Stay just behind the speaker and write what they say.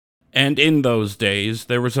And in those days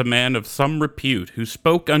there was a man of some repute who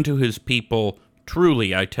spoke unto his people,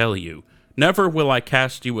 Truly I tell you, never will I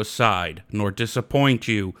cast you aside, nor disappoint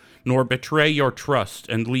you, nor betray your trust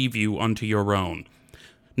and leave you unto your own.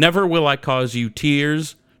 Never will I cause you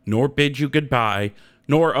tears, nor bid you goodbye,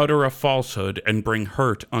 nor utter a falsehood and bring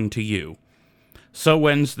hurt unto you. So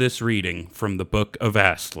ends this reading from the Book of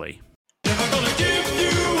Astley. Never gonna give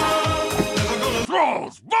you up. Never gonna.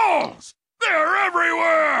 Thralls, balls! They're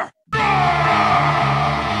everywhere!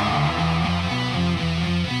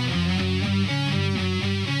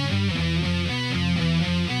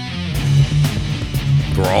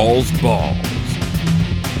 Thralls Balls,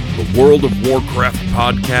 the World of Warcraft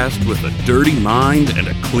podcast with a dirty mind and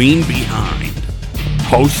a clean behind.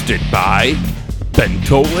 Hosted by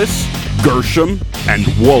Bentolis, Gershom, and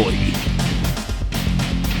Wooly.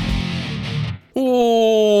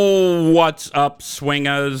 Ooh, what's up,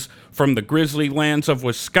 swingers? From the grizzly lands of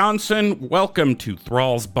Wisconsin, welcome to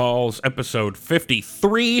Thralls Balls, episode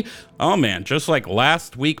 53. Oh man, just like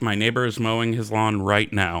last week, my neighbor is mowing his lawn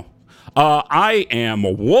right now. I am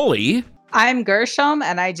Wooly. I'm Gershom,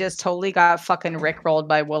 and I just totally got fucking rickrolled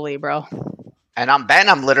by Wooly, bro. And I'm Ben.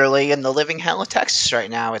 I'm literally in the living hell of Texas right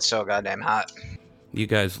now. It's so goddamn hot. You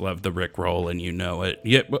guys love the rickroll, and you know it.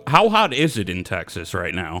 Yeah, how hot is it in Texas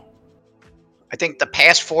right now? I think the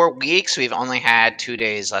past 4 weeks, we've only had 2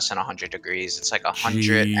 days less than 100 degrees. It's like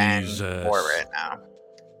 104 right now.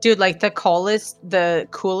 Dude, like the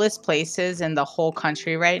coolest places in the whole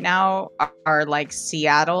country right now are like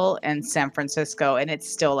Seattle and San Francisco, and it's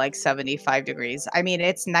still like 75 degrees. I mean,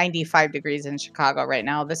 it's 95 degrees in Chicago right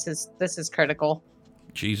now. This is critical.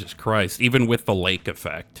 Jesus Christ, even with the lake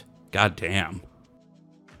effect. God damn.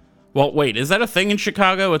 Well, wait, is that a thing in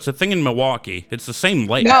Chicago? It's a thing in Milwaukee. It's the same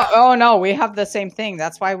lake. No, we have the same thing.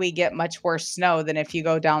 That's why we get much worse snow than if you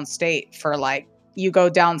go downstate for like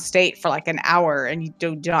an hour and you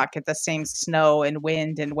do not get the same snow and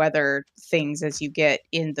wind and weather things as you get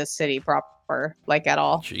in the city proper, like at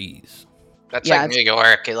all. Jeez. That's like New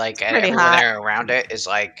York. Like everywhere there around it is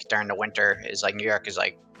like during the winter is like New York is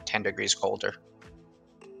like 10 degrees colder.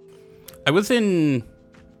 I was in...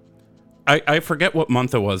 I forget what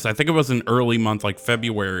month it was. I think it was an early month, like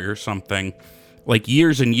February or something. Like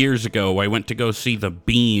years and years ago, I went to go see The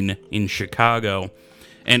Bean in Chicago.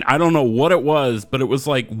 And I don't know what it was, but it was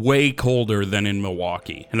like way colder than in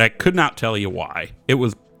Milwaukee. And I could not tell you why. It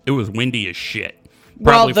was windy as shit.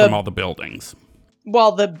 Probably from all the buildings.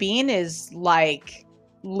 Well, The Bean is like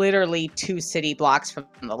literally 2 city blocks from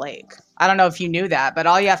the lake. I don't know if you knew that, but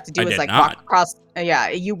all you have to do is like walk across. Yeah,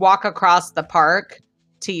 you walk across the park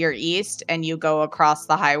to your east and you go across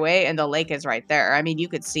the highway and the lake is right there. I mean, you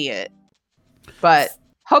could see it. But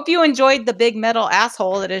hope you enjoyed the big metal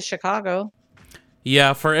asshole that is Chicago.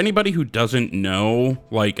 Yeah, for anybody who doesn't know,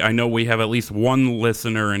 like, I know we have at least one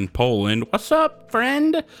listener in Poland. What's up,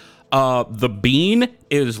 friend? The Bean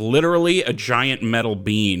is literally a giant metal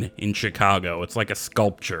bean in Chicago. It's like a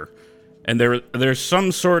sculpture. And there's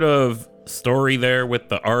some sort of story there with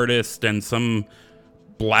the artist and some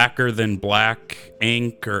blacker than black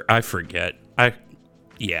ink, or I forget.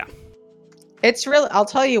 Yeah. It's really, I'll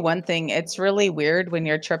tell you one thing. It's really weird when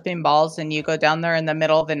you're tripping balls and you go down there in the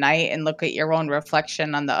middle of the night and look at your own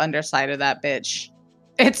reflection on the underside of that bitch.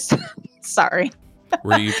 It's, sorry.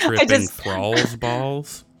 Were you tripping Thralls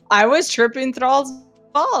balls? I was tripping Thralls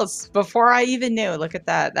balls before I even knew. Look at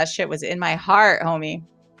that. That shit was in my heart, homie.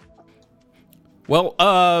 Well,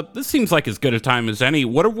 this seems like as good a time as any.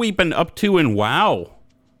 What have we been up to in WoW?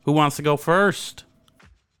 Who wants to go first?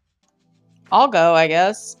 I'll go, I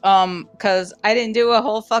guess. Because I didn't do a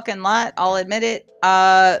whole fucking lot. I'll admit it.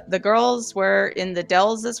 The girls were in the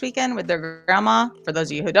Dells this weekend with their grandma. For those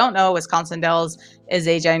of you who don't know, Wisconsin Dells is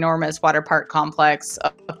a ginormous water park complex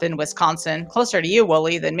up in Wisconsin. Closer to you,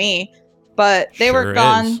 Wooly, than me. But they were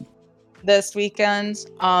gone this weekend.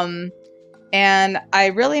 And I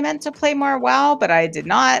really meant to play more WoW, but I did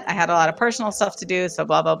not. I had a lot of personal stuff to do, so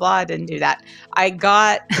blah, blah, blah. I didn't do that. I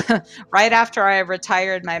got, right after I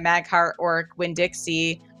retired my Magheart orc,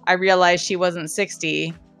 Winn-Dixie, I realized she wasn't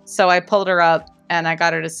 60. So I pulled her up and I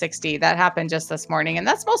got her to 60. That happened just this morning. And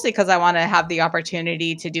that's mostly because I want to have the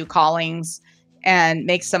opportunity to do callings and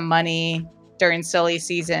make some money during silly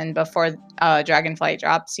season before Dragonflight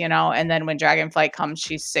drops, you know, and then when Dragonflight comes,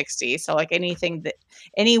 she's 60. So like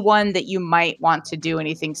anyone that you might want to do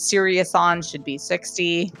anything serious on should be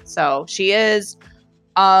 60. So she is.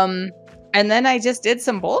 And then I just did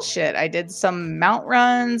some bullshit. I did some mount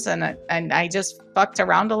runs and I just fucked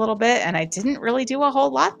around a little bit and I didn't really do a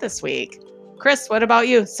whole lot this week. Chris, what about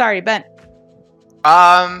you? Sorry, Ben.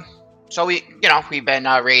 So we've been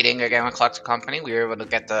raiding again with Collective Company. We were able to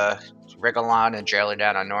get the Rigalon and Jailer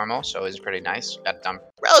down on normal, so it was pretty nice. Got it done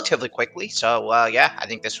relatively quickly. So yeah, I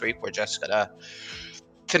think this week we're just gonna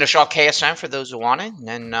finish all KSM for those who want it, and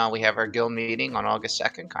then we have our guild meeting on August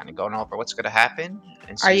 2nd, kind of going over what's gonna happen.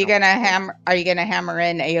 Are you gonna hammer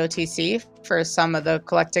in AOTC for some of the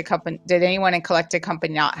Collected Company? Did anyone in Collected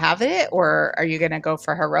Company not have it, or are you gonna go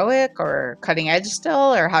for heroic or cutting edge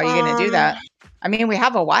still, or how are you gonna do that? I mean, we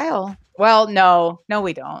have a while. Well, no,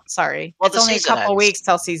 we don't. Sorry, Well, it's only a couple weeks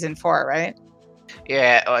till season 4, right?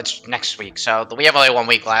 Yeah, it's next week, so we have only 1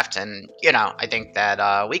 week left, and I think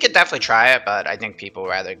that we could definitely try it, but I think people would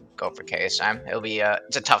rather go for KSM. It'll be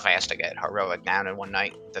it's a tough ass to get heroic down in one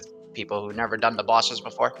night. The people who've never done the bosses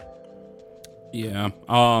before. Yeah.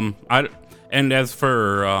 And as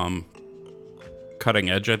for cutting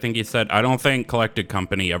edge, I think he said, I don't think Collected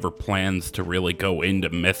Company ever plans to really go into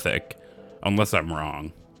Mythic, unless I'm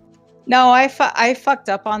wrong. No, I fucked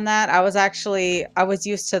up on that. I was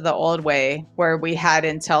used to the old way where we had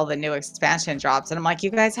until the new expansion drops, and I'm like, you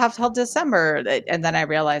guys have till December, and then I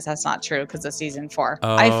realized that's not true because of season 4.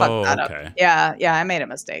 I fucked that up. Yeah, I made a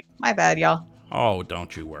mistake. My bad, y'all. Oh,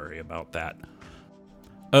 don't you worry about that.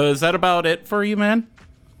 Is that about it for you, man?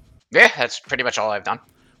 Yeah, that's pretty much all I've done.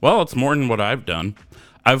 Well, it's more than what I've done.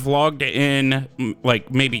 I've logged in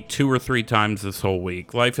like maybe 2 or 3 times this whole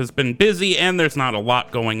week. Life has been busy and there's not a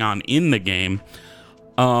lot going on in the game.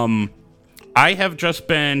 I have just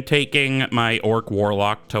been taking my Orc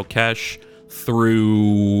Warlock Tokesh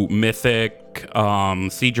through Mythic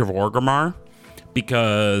Siege of Orgrimmar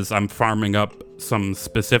because I'm farming up some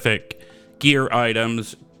specific gear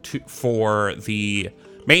items for the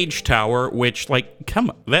Mage Tower, which, like,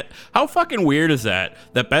 come on, how fucking weird is that?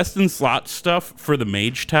 That best in slot stuff for the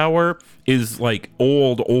Mage Tower is like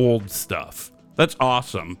old stuff. That's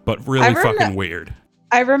awesome, but really fucking weird.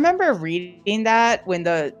 I remember reading that when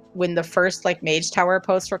the first like Mage Tower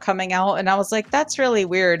posts were coming out, and I was like, that's really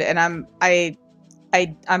weird. And I'm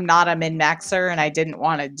not a min-maxer, and I didn't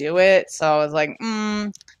want to do it, so I was like,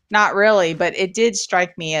 not really. But it did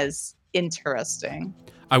strike me as interesting.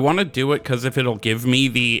 I want to do it because if it'll give me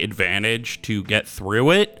the advantage to get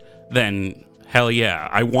through it, then hell yeah.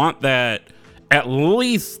 I want that, at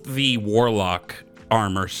least the Warlock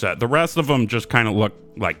armor set. The rest of them just kind of look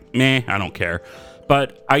like, meh, I don't care.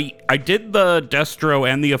 But I did the Destro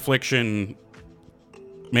and the Affliction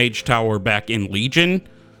Mage Tower back in Legion,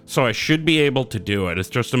 so I should be able to do it. It's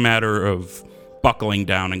just a matter of buckling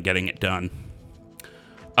down and getting it done.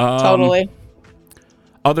 Totally.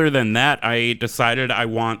 Other than that, I decided I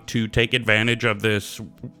want to take advantage of this,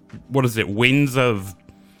 what is it, Winds of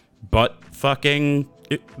Butt Fucking?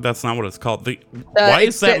 That's not what it's called. Why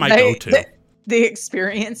is that my go-to? The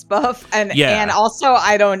experience buff, and also,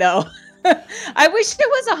 I don't know. I wish it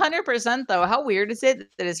was 100% though. How weird is it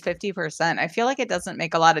that it's 50%? I feel like it doesn't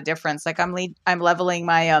make a lot of difference. Like I'm leveling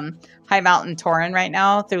my High Mountain Tauren right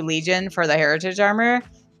now through Legion for the Heritage Armor.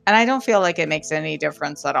 And I don't feel like it makes any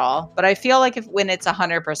difference at all. But I feel like when it's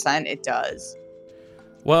 100%, it does.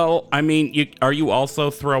 Well, I mean, are you also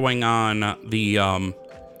throwing on the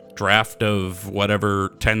draft of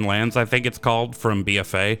whatever 10 lands, I think it's called, from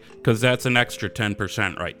BFA? Because that's an extra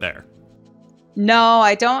 10% right there. No,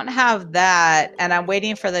 I don't have that. And I'm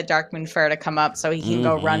waiting for the Darkmoon Faire to come up so he can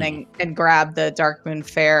go running and grab the Darkmoon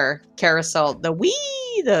Faire carousel,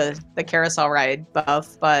 the carousel ride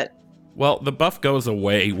buff. But well, the buff goes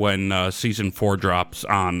away when Season 4 drops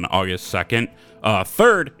on August 2nd.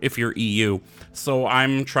 3rd, if you're EU. So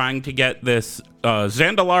I'm trying to get this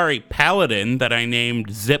Zandalari Paladin that I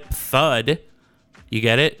named Zip Thud. You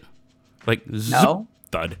get it? Like, zip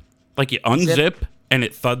thud. Like you unzip and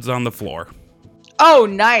it thuds on the floor. Oh,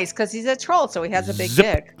 nice, because he's a troll, so he has a big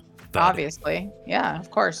dick. Thud. Obviously. Yeah,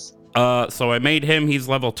 of course. So I made him, he's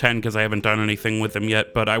level 10 because I haven't done anything with him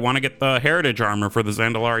yet, but I want to get the Heritage Armor for the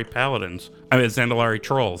Zandalari Zandalari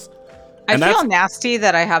Trolls. And I feel nasty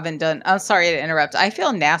that I haven't done, I'm sorry to interrupt. I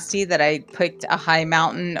feel nasty that I picked a High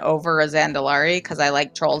Mountain over a Zandalari because I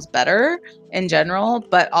like Trolls better in general,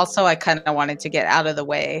 but also I kind of wanted to get out of the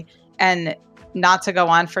way. And not to go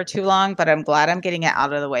on for too long, but I'm glad I'm getting it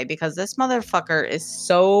out of the way because this motherfucker is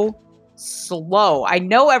so slow. I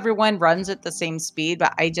know everyone runs at the same speed,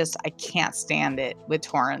 but I can't stand it with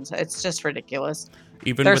Taurens. It's just ridiculous.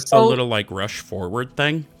 Even with the little like rush forward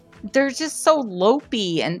thing? They're just so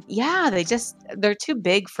lopey, and yeah, they're too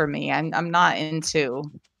big for me. I'm not into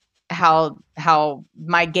how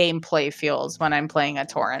my gameplay feels when I'm playing a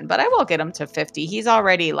Tauren, but I will get him to 50. He's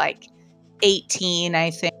already like 18,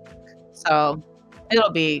 I think. So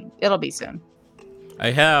it'll be soon. I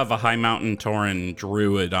have a High Mountain Tauren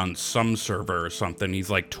druid on some server or something. He's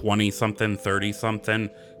like 20-something, 30-something.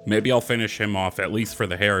 Maybe I'll finish him off, at least for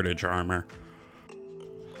the heritage armor.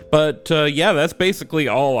 But, yeah, that's basically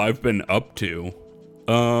all I've been up to.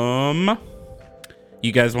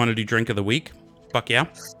 You guys want to do drink of the week? Fuck yeah.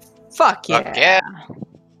 Fuck yeah. Fuck yeah.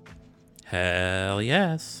 Hell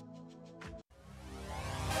yes.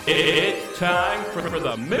 It's time for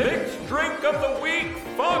the mixed drink of the week.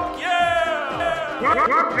 Fuck yeah!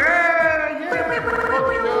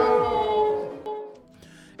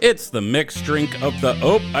 It's the mixed drink of the...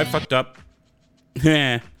 Oh, I fucked up.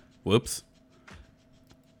 Whoops.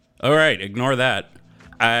 Alright, ignore that.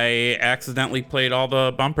 I accidentally played all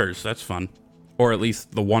the bumpers. That's fun. Or at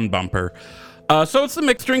least the one bumper. So it's the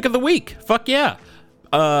mixed drink of the week. Fuck yeah.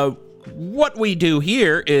 What we do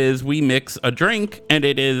here is we mix a drink, and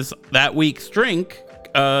it is that week's drink.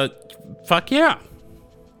 Fuck yeah.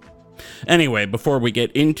 Anyway, before we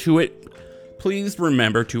get into it, please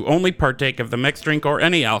remember to only partake of the mixed drink, or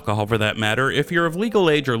any alcohol for that matter, if you're of legal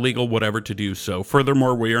age or legal whatever to do so.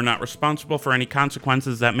 Furthermore, we are not responsible for any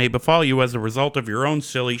consequences that may befall you as a result of your own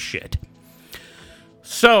silly shit.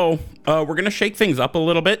 So, we're going to shake things up a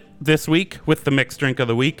little bit this week with the mixed drink of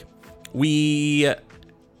the week. We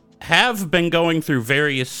have been going through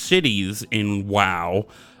various cities in WoW,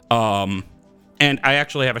 and I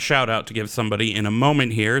actually have a shout out to give somebody in a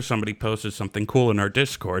moment here. Somebody posted something cool in our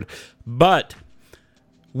Discord, but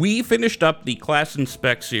we finished up the Class and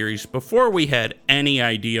Spec series before we had any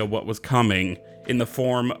idea what was coming in the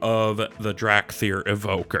form of the Drakthir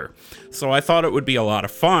Evoker. So I thought it would be a lot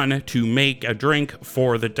of fun to make a drink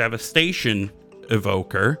for the Devastation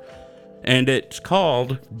Evoker, and it's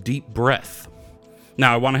called Deep Breath.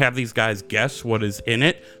 Now, I want to have these guys guess what is in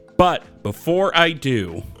it, but before I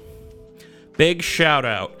do, big shout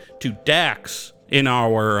out to Dax in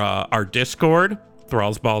our Discord,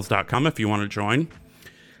 thrallsballs.com, if you want to join.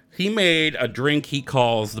 He made a drink he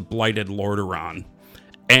calls the Blighted Lordaeron,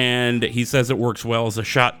 and he says it works well as a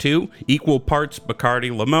shot too. Equal parts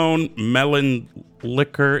Bacardi Limon, melon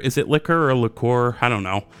liquor. Is it liquor or liqueur? I don't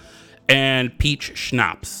know. And peach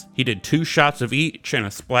schnapps. He did 2 shots of each and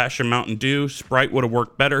a splash of Mountain Dew. Sprite would have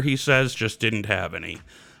worked better, he says, just didn't have any.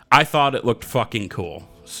 I thought it looked fucking cool,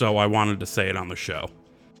 so I wanted to say it on the show.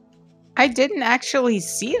 I didn't actually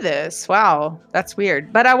see this. Wow, that's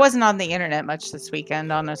weird. But I wasn't on the internet much this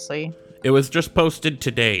weekend, honestly. It was just posted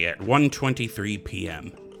today at 1:23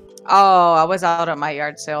 p.m. Oh, I was out at my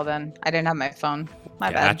yard sale then. I didn't have my phone.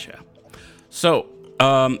 My bad. Gotcha. So,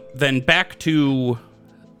 then back to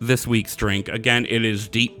this week's drink. Again, it is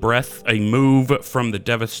Deep Breath, a move from the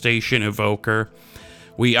Devastation Evoker.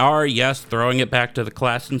 We are, yes, throwing it back to the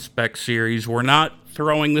Class and Spec series. We're not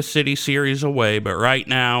throwing the City series away, but right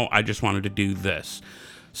now, I just wanted to do this.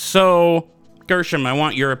 So, Gershom, I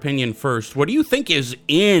want your opinion first. What do you think is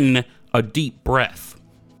in a Deep Breath?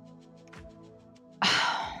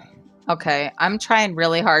 Okay, I'm trying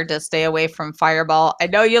really hard to stay away from Fireball. I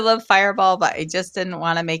know you love Fireball, but I just didn't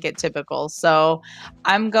want to make it typical. So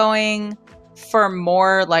I'm going for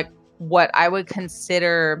more like what I would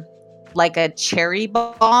consider like a cherry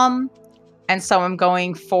bomb. And so I'm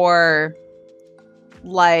going for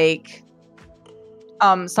like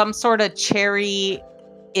some sort of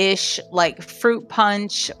cherry-ish like fruit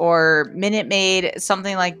punch or Minute Maid,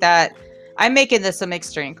 something like that. I'm making this a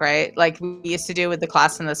mixed drink, right? Like we used to do with the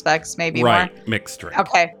Class and the Specs, maybe right, more? Mixed drink.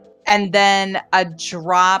 Okay. And then a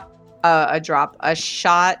shot of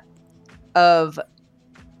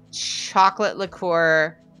chocolate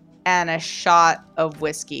liqueur and a shot of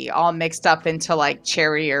whiskey, all mixed up into like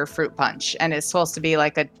cherry or fruit punch. And it's supposed to be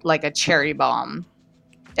like a cherry bomb.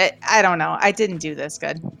 I don't know. I didn't do this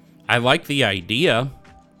good. I like the idea.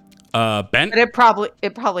 Ben? But it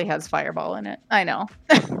probably has Fireball in it. I know.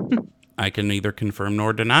 I can neither confirm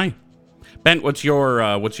nor deny. Bent, what's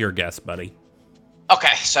your guess, buddy?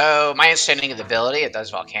 Okay, so my understanding of the ability, it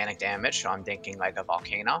does volcanic damage, so I'm thinking like a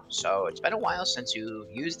volcano. So it's been a while since you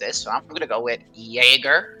used this, so I'm gonna go with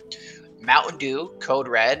Jaeger, Mountain Dew, Code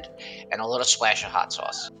Red, and a little splash of hot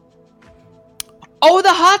sauce. Oh,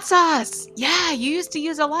 the hot sauce! Yeah, you used to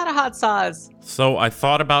use a lot of hot sauce. So I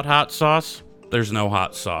thought about hot sauce. There's no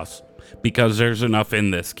hot sauce because there's enough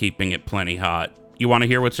in this keeping it plenty hot. You want to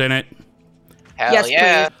hear what's in it? Hell Yes,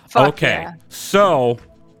 yeah. please. Fuck Okay, yeah. so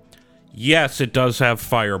yes, it does have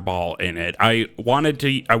Fireball in it. I wanted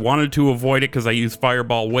to avoid it because I use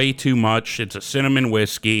Fireball way too much. It's a cinnamon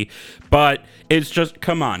whiskey, but it's just,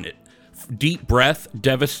 come on. Deep Breath,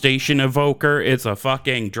 Devastation Evoker, it's a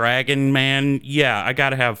fucking dragon, man. Yeah, I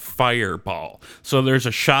gotta have Fireball. So there's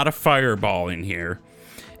a shot of Fireball in here.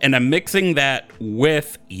 And I'm mixing that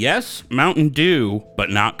with, yes, Mountain Dew, but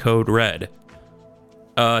not Code Red.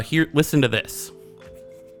 Here, listen to this.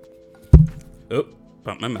 Oh,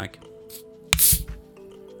 bump my mic.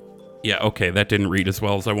 Yeah, okay, that didn't read as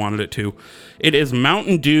well as I wanted it to. It is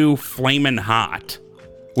Mountain Dew Flamin' Hot,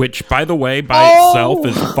 which, by the way, by itself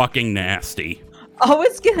is fucking nasty. I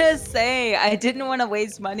was gonna say, I didn't want to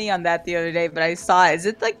waste money on that the other day, but I saw it. Is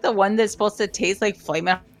it like the one that's supposed to taste like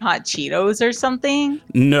Flamin' Hot Cheetos or something?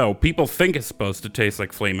 No, people think it's supposed to taste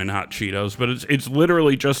like Flamin' Hot Cheetos, but it's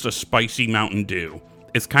literally just a spicy Mountain Dew.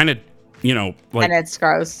 It's kind of, you know, like... And it's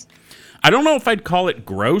gross. I don't know if I'd call it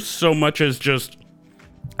gross so much as just...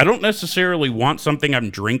 I don't necessarily want something I'm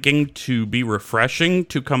drinking to be refreshing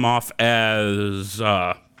to come off as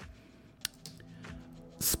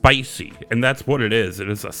spicy. And that's what it is. It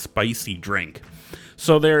is a spicy drink.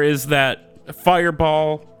 So there is that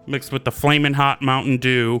Fireball mixed with the Flamin' Hot Mountain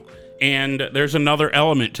Dew. And there's another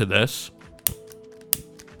element to this.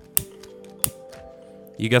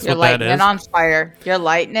 You guess You're what that lighting is? it on fire. You're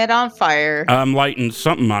lighting it on fire. I'm lighting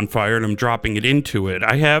something on fire and I'm dropping it into it.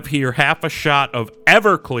 I have here half a shot of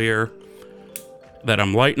Everclear that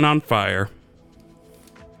I'm lighting on fire.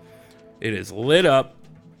 It is lit up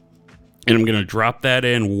and I'm going to drop that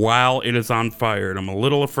in while it is on fire. And I'm a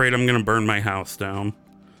little afraid I'm going to burn my house down.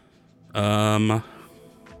 Oh,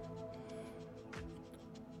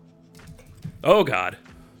 God.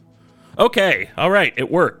 Okay. All right.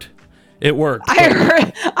 It worked. It worked.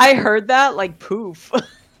 I heard that like poof.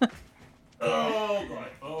 Oh, boy.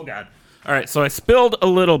 Oh, God. All right, so I spilled a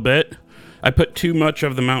little bit. I put too much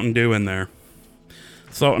of the Mountain Dew in there.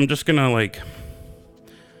 So I'm just going to, like,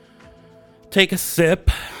 take a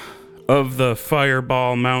sip of the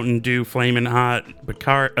Fireball Mountain Dew Flamin' Hot not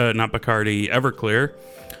Bacardi, Everclear.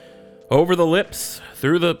 Over the lips,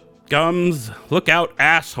 through the gums. Look out,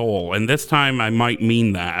 asshole. And this time I might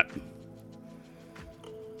mean that.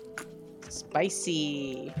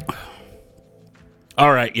 Spicy.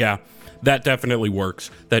 All right, yeah. That definitely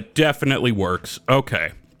works. That definitely works.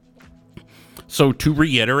 Okay. So to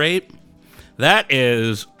reiterate, that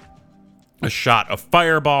is a shot of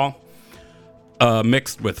Fireball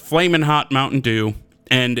mixed with Flamin' Hot Mountain Dew,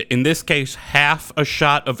 and in this case, half a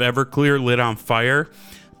shot of Everclear lit on fire.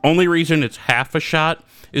 Only reason it's half a shot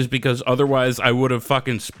is because otherwise I would have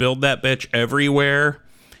fucking spilled that bitch everywhere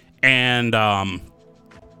and,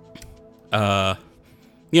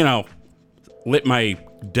 you know, lit my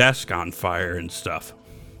desk on fire and stuff.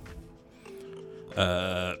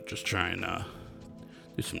 Just trying to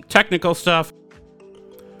do some technical stuff.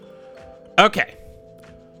 Okay.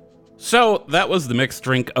 So that was the mixed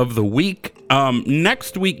drink of the week.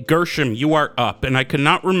 Next week, Gershom, you are up, and I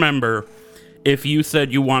cannot remember if you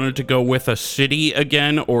said you wanted to go with a city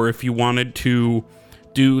again or if you wanted to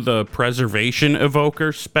do the preservation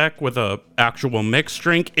evoker spec with a actual mixed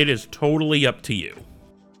drink. It is totally up to you.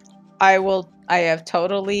 I have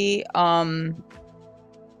totally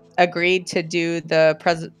agreed to do the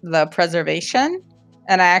preservation,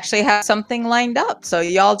 and I actually have something lined up. So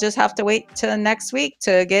y'all just have to wait till next week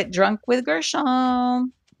to get drunk with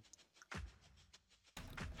Gershom.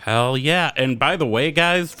 Hell yeah. And by the way,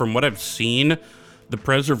 guys, from what I've seen, the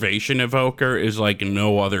preservation evoker is like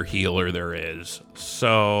no other healer there is.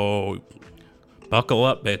 So buckle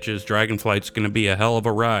up, bitches. Dragonflight's gonna be a hell of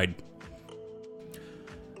a ride.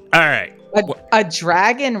 All right. A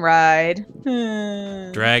dragon ride.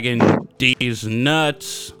 Dragon D's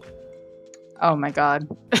nuts. Oh my god.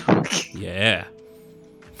 Yeah.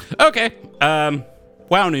 Okay.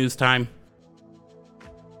 WoW news time.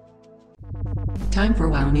 Time for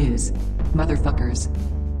WoW News. Motherfuckers.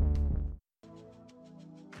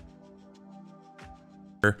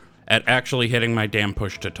 At actually hitting my damn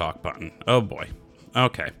push to talk button. Oh boy.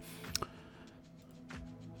 Okay.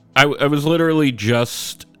 I was literally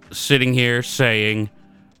just sitting here saying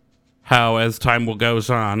how as time goes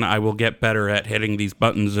on, I will get better at hitting these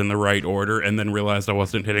buttons in the right order, and then realized I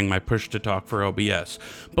wasn't hitting my push to talk for OBS.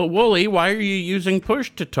 But Wooly, why are you using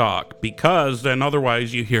push to talk? Because then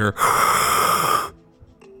otherwise you hear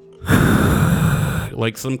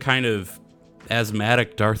like some kind of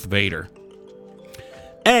asthmatic Darth Vader.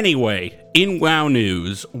 Anyway, in WoW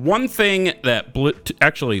news, one thing that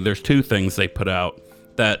actually there's two things they put out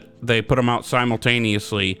that they put them out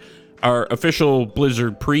simultaneously are official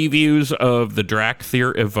Blizzard previews of the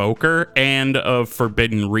Drakthir Evoker and of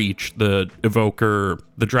Forbidden Reach, the Evoker,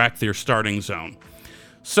 the Drakthir starting zone.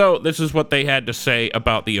 So this is what they had to say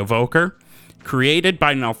about the Evoker. Created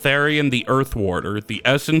by Neltharion the Earthwarder, the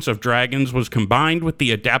essence of dragons was combined with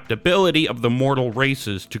the adaptability of the mortal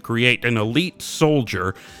races to create an elite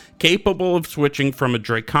soldier capable of switching from a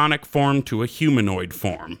draconic form to a humanoid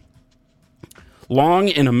form. Long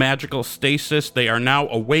in a magical stasis, they are now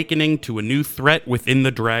awakening to a new threat within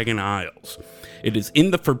the Dragon Isles. It is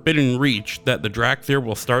in the Forbidden Reach that the Drakthir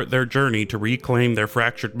will start their journey to reclaim their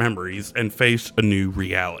fractured memories and face a new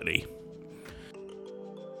reality.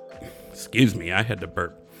 Excuse me, I had to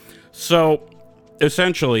burp. So,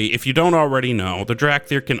 essentially, if you don't already know, the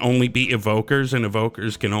Drakthir can only be evokers, and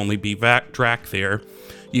evokers can only be Drakthir.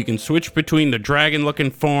 You can switch between the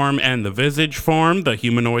dragon-looking form and the visage form, the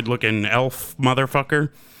humanoid-looking elf motherfucker.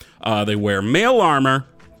 They wear mail armor.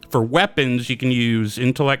 For weapons, you can use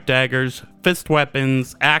intellect daggers, fist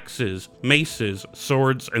weapons, axes, maces,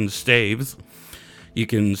 swords, and staves. You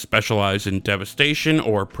can specialize in devastation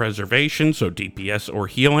or preservation, so DPS or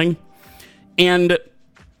healing. And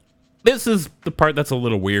this is the part that's a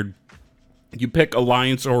little weird. You pick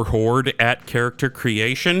Alliance or Horde at character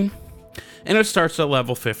creation, and it starts at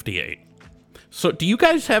level 58. So do you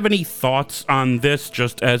guys have any thoughts on this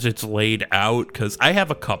just as it's laid out? Because I have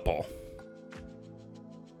a couple.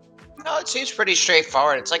 No, it seems pretty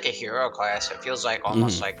straightforward. It's like a hero class. It feels like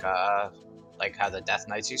almost like how the Death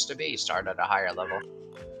Knights used to be. You start at a higher level.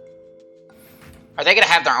 Are they gonna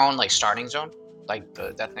have their own like starting zone, like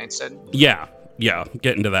the Death Knights did? Yeah,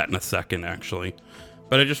 get into that in a second, actually.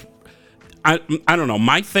 But I don't know.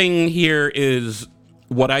 My thing here is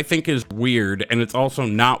what I think is weird, and it's also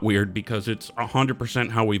not weird because it's 100%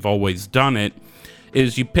 how we've always done it,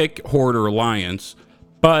 is you pick Horde or Alliance,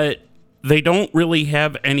 but they don't really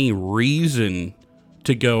have any reason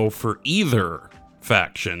to go for either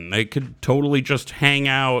faction. They could totally just hang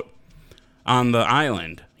out on the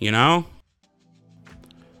island, you know?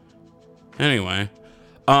 Anyway,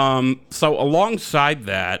 so alongside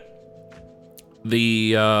that,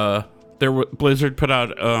 Blizzard put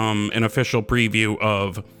out an official preview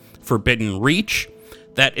of Forbidden Reach.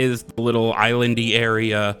 That is the little islandy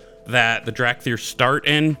area that the Drakthir start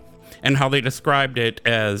in, and how they described it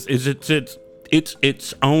as it's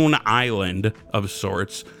its own island of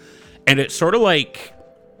sorts, and it's sort of like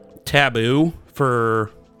taboo for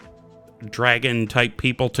dragon type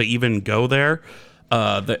people to even go there.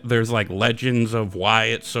 There's like legends of why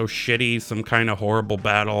it's so shitty, some kind of horrible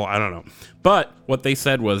battle, I don't know. But what they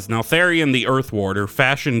said was, Neltharion the Earth Warder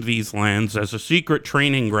fashioned these lands as a secret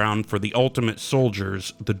training ground for the ultimate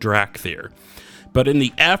soldiers, the Drakthir. But in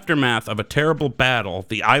the aftermath of a terrible battle,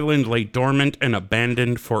 the island lay dormant and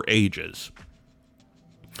abandoned for ages.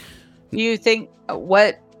 You think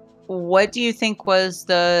what do you think was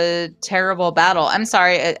the terrible battle? I'm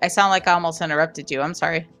sorry, I sound like I almost interrupted you. I'm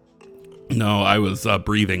sorry. No, I was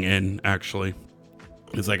breathing in, actually,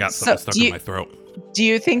 because I got something stuck in my throat. Do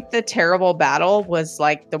you think the terrible battle was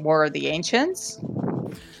like the War of the Ancients?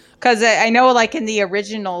 Because I know, like, in the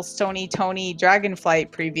original Stony Tony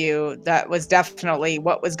Dragonflight preview, that was definitely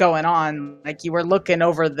what was going on. Like, you were looking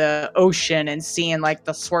over the ocean and seeing, like,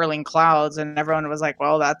 the swirling clouds, and everyone was like,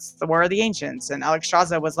 well, that's the War of the Ancients. And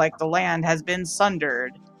Alexstrasza was like, the land has been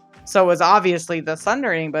sundered. So it was obviously the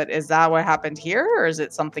sundering, but is that what happened here, or is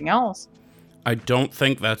it something else? I don't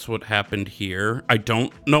think that's what happened here. I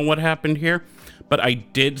don't know what happened here, but I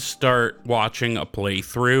did start watching a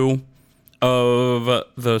playthrough of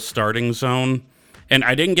the starting zone, and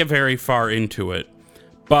I didn't get very far into it,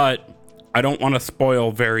 but I don't want to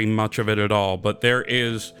spoil very much of it at all. But there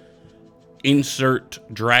is insert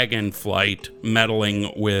Dragonflight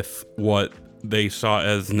meddling with what they saw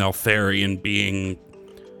as Neltharion being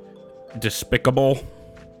despicable.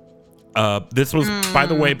 This was, by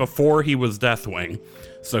the way, before he was Deathwing,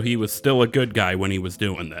 so he was still a good guy when he was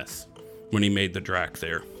doing this, when he made the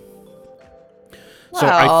Drakthir. So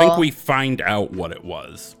I think we find out what it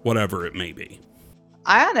was, whatever it may be.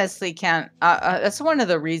 I honestly can't. That's one of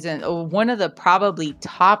the probably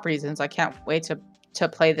top reasons I can't wait to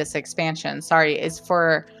play this expansion. Sorry, is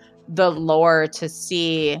for the lore to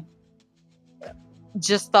see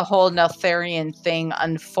just the whole Neltharion thing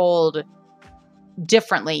unfold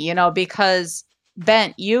differently, you know, because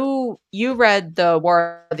Bent, you read the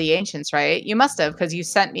War of the Ancients, right? You must have, because you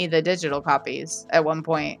sent me the digital copies at one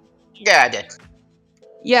point. Yeah, I did.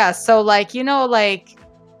 Yeah, so like, you know, like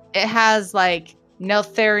it has like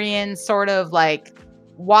Neltharion sort of like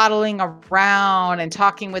waddling around and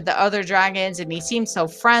talking with the other dragons, and he seems so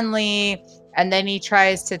friendly. And then he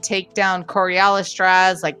tries to take down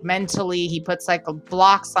Corialistraz, like mentally, he puts like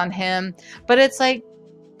blocks on him. But it's like,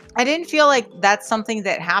 I didn't feel like that's something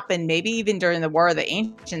that happened maybe even during the War of the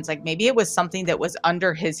Ancients. Like maybe it was something that was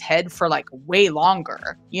under his head for like way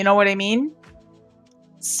longer. You know what I mean?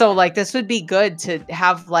 So like this would be good to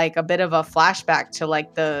have like a bit of a flashback to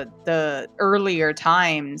like the earlier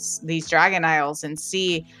times, these Dragon Isles, and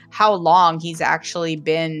see how long he's actually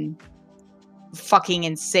been fucking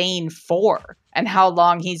insane for, and how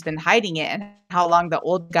long he's been hiding it, and how long the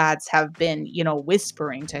old gods have been, you know,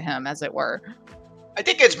 whispering to him, as it were. I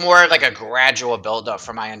think it's more like a gradual buildup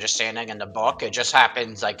from my understanding in the book. It just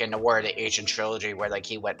happens like in the War of the Ancient Trilogy where like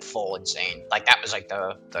he went full insane. Like that was like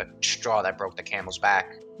the straw that broke the camel's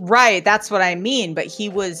back. Right, that's what I mean. But he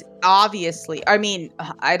was obviously, I mean,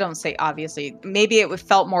 I don't say obviously, maybe it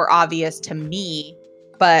felt more obvious to me,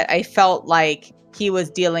 but I felt like he was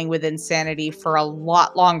dealing with insanity for a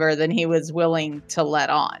lot longer than he was willing to let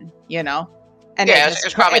on, you know? And Yeah, it,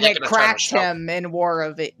 it's probably and like it an eternal cracked struggle. him in War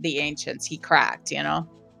of the Ancients. He cracked, you know?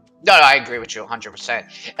 No, I agree with you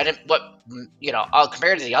 100%. And you know,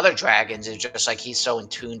 compared to the other dragons, it's just like he's so in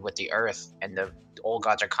tune with the earth, and the old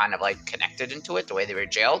gods are kind of like connected into it the way they were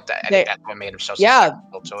jailed. I think that's what made him so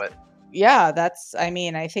susceptible to it. Yeah,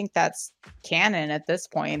 I think that's canon at this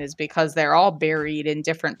point, is because they're all buried in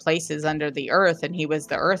different places under the earth, and he was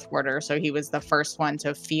the earth warder, so he was the first one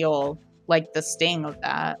to feel like the sting of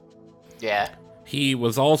that. Yeah. He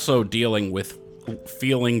was also dealing with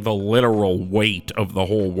feeling the literal weight of the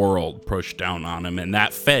whole world pushed down on him, and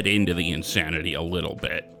that fed into the insanity a little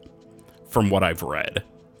bit, from what I've read.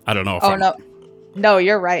 I don't know if No,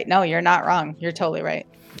 you're right. No, you're not wrong. You're totally right.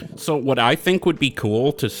 So what I think would be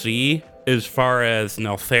cool to see as far as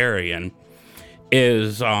Neltharion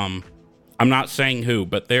is, I'm not saying who,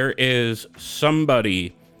 but there is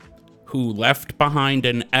somebody who left behind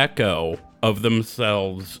an echo of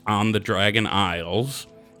themselves on the Dragon Isles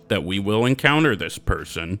that we will encounter this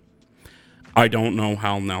person. I don't know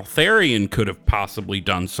how Neltharion could have possibly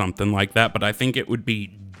done something like that, but I think it would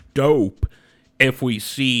be dope if we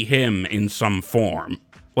see him in some form.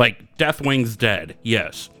 Like, Deathwing's dead,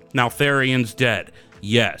 yes. Neltharion's dead,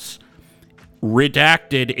 yes.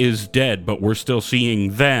 Redacted is dead, but we're still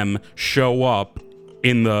seeing them show up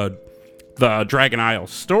in the Dragon Isle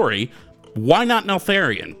story. Why not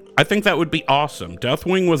Neltharion? I think that would be awesome.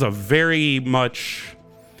 Deathwing was a very much,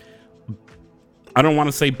 I don't want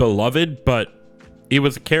to say beloved, but it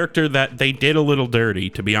was a character that they did a little dirty,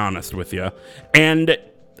 to be honest with you. And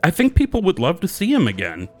I think people would love to see him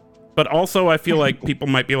again. But also, I feel like people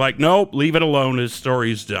might be like, nope, leave it alone, his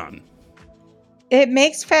story's done. It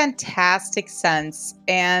makes fantastic sense,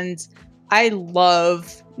 and I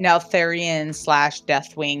love Neltharion /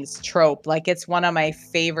 Deathwing's trope. Like, it's one of my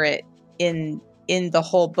favorite in the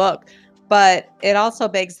whole book. But it also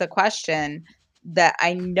begs the question that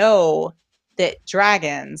I know that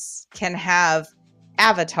dragons can have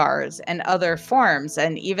avatars and other forms,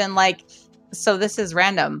 and even like, so this is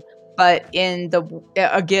random, but in the,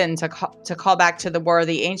 again, to call back to the War of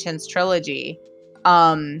the Ancients trilogy,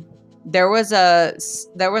 there was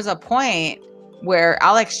a point where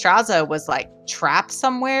Alexstrasza was like trapped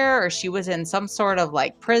somewhere, or she was in some sort of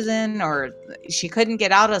like prison, or she couldn't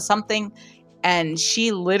get out of something, and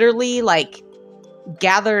she literally like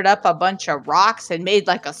gathered up a bunch of rocks and made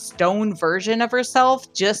like a stone version of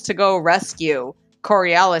herself just to go rescue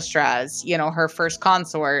Corialistraz, you know, her first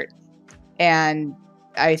consort, and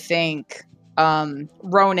I think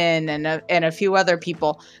Ronan and a few other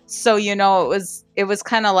people. So, you know, it was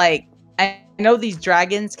kind of like, I know these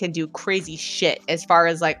dragons can do crazy shit as far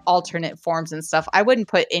as like alternate forms and stuff. I wouldn't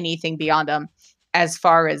put anything beyond them as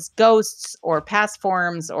far as ghosts or past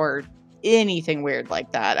forms or anything weird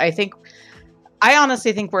like that. I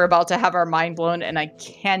honestly think we're about to have our mind blown, and I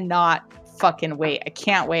cannot fucking wait. I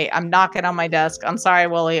can't wait. I'm knocking on my desk. I'm sorry,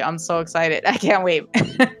 Wooly. I'm so excited. I can't wait.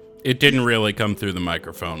 It didn't really come through the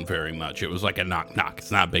microphone very much. It was like a knock knock.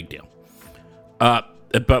 It's not a big deal.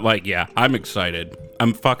 But like, yeah, I'm excited.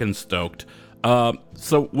 I'm fucking stoked.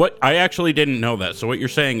 So what, I actually didn't know that. So what you're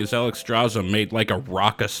saying is Alexstrasza made like a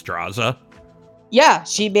Rockastrasza? Yeah,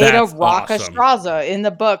 she made That's a awesome. Rockastrasza in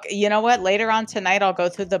the book. You know what? Later on tonight, I'll go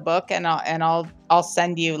through the book and I'll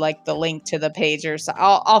send you like the link to the page, or so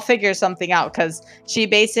I'll figure something out, because she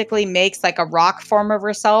basically makes like a rock form of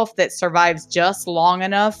herself that survives just long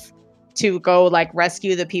enough to go like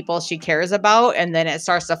rescue the people she cares about, and then it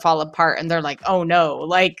starts to fall apart, and they're like, oh no,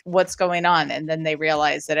 like what's going on? And then they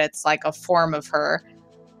realize that it's like a form of her.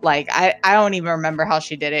 Like I don't even remember how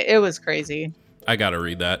she did it. It was crazy. I gotta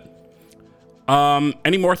read that.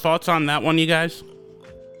 Any more thoughts on that one, you guys?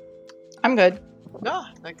 I'm good. No,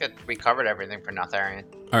 I think that we covered everything for Neltharion.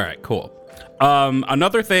 All right, cool.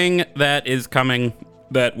 Another thing that is coming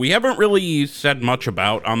that we haven't really said much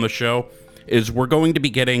about on the show is we're going to be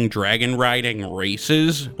getting dragon riding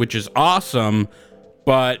races, which is awesome,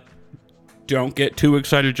 but don't get too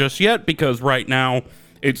excited just yet, because right now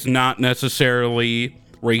It's not necessarily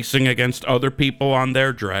racing against other people on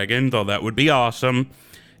their dragon, though that would be awesome.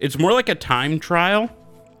 It's more like a time trial.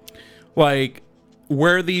 Like,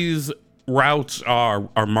 where these routes are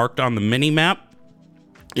marked on the mini-map,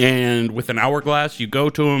 and with an hourglass, you go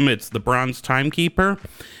to them. It's the bronze timekeeper,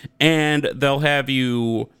 and they'll have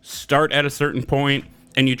you start at a certain point,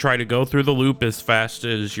 and you try to go through the loop as fast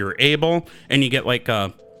as you're able, and you get like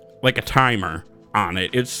a timer on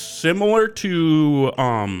it. It's similar to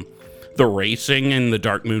the racing in the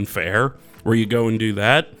Darkmoon Faire, where you go and do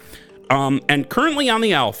that. And currently on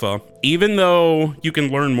the alpha, even though you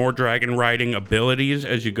can learn more dragon riding abilities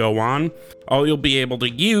as you go on, all you'll be able to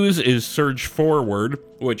use is Surge Forward,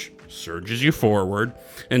 which surges you forward,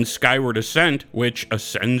 and Skyward Ascent, which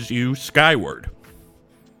ascends you skyward.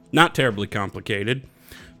 Not terribly complicated,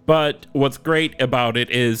 but what's great about it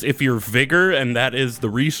is if your vigor, and that is the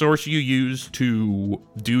resource you use to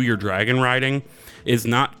do your dragon riding, is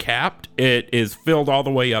not capped, it is filled all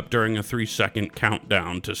the way up during a 3-second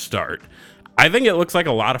countdown to start. I think it looks like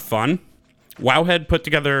a lot of fun. Wowhead put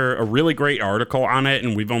together a really great article on it,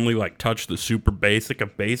 and we've only like touched the super basic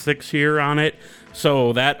of basics here on it.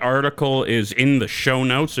 So that article is in the show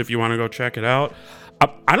notes if you want to go check it out.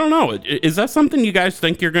 I don't know. Is that something you guys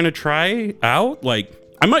think you're going to try out? Like,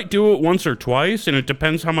 I might do it once or twice, and it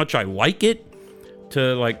depends how much I like it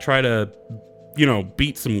to like try to,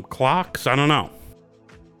 beat some clocks. I don't know.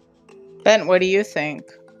 Ben, what do you think?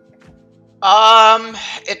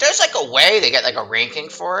 If there's like a way to get like a ranking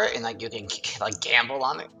for it and like you can like gamble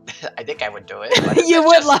on it, I think I would do it. But You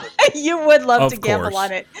would love Of to gamble course.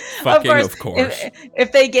 on it. Fucking of course.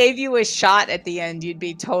 If they gave you a shot at the end, you'd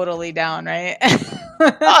be totally down, right?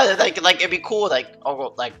 Oh, like it'd be cool.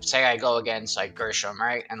 Like, say I go against like Gershom,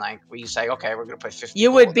 right? And like we say, okay, we're gonna put 50.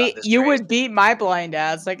 You would gold on beat this you race. would beat my blind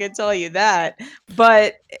ass, I can tell you that.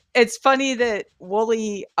 But it's funny that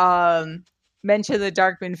Wooly mentioned the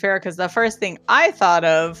Darkmoon Faire, because the first thing I thought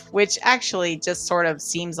of, which actually just sort of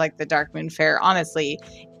seems like the Darkmoon Faire, honestly,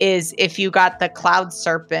 is if you got the Cloud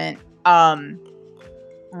Serpent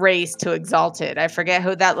race to Exalted. I forget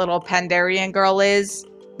who that little Pandarian girl is,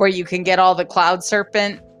 where you can get all the Cloud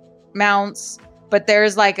Serpent mounts. But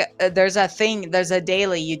there's a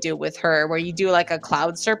daily you do with her where you do like a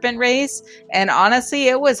Cloud Serpent race. And honestly,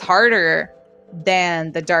 it was harder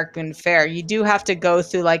than the Darkmoon Faire. You do have to go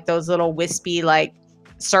through like those little wispy like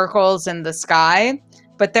circles in the sky.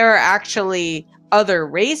 But there are actually other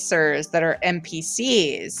racers that are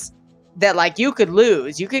NPCs that like you could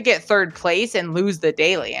lose. You could get third place and lose the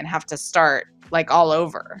daily and have to start like all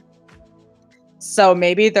over. So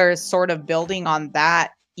maybe they're sort of building on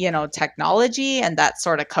that, technology and that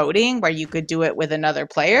sort of coding where you could do it with another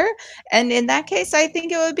player. And in that case, I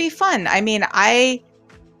think it would be fun. I mean, I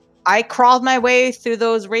crawled my way through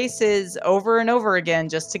those races over and over again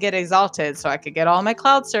just to get Exalted so I could get all my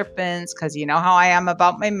Cloud Serpents, because you know how I am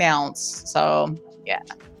about my mounts. So, yeah.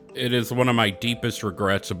 It is one of my deepest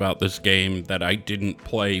regrets about this game that I didn't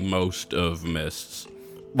play most of Mists.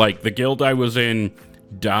 Like, the guild I was in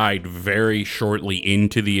died very shortly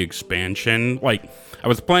into the expansion. Like, I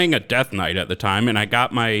was playing a Death Knight at the time, and I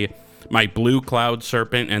got my blue Cloud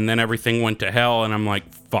Serpent, and then everything went to hell, and I'm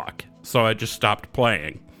like, fuck. So I just stopped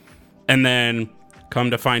playing. And then,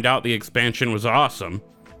 come to find out, the expansion was awesome.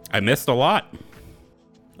 I missed a lot,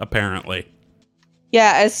 apparently.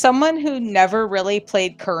 Yeah, as someone who never really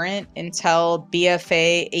played Current until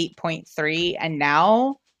BFA 8.3 and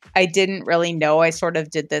now, I didn't really know. I sort of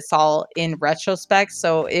did this all in retrospect,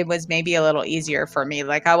 so it was maybe a little easier for me.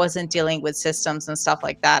 Like, I wasn't dealing with systems and stuff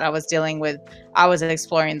like that. I was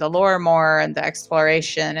exploring the lore more and the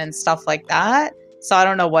exploration and stuff like that. So I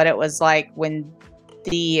don't know what it was like when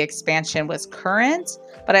the expansion was current,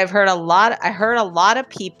 but I heard a lot of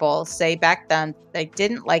people say back then they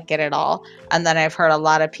didn't like it at all. And then I've heard a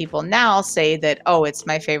lot of people now say that, oh, it's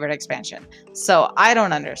my favorite expansion. So I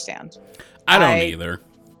don't understand. I don't either.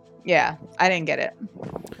 Yeah, I didn't get it.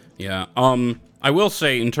 Yeah. I will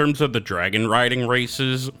say, in terms of the dragon riding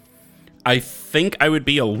races, I think I would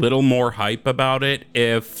be a little more hype about it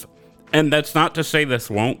if, and that's not to say this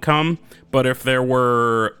won't come, but if there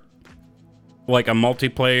were like a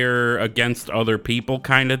multiplayer against other people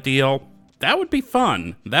kind of deal, that would be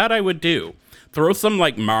fun. That I would do. Throw some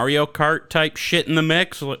like Mario Kart type shit in the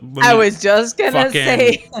mix. I was just gonna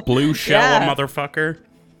say blue shell a motherfucker.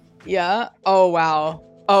 Yeah. Oh wow.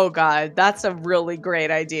 Oh god, that's a really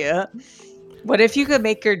great idea. What if you could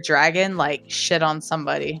make your dragon like shit on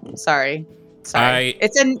somebody? Sorry.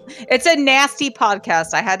 It's a nasty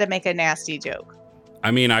podcast. I had to make a nasty joke.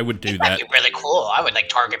 I mean, I would do that. That'd be really cool. I would like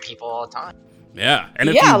target people all the time. Yeah, and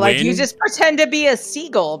if yeah, you like win, you just pretend to be a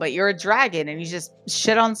seagull, but you're a dragon, and you just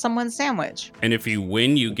shit on someone's sandwich. and if you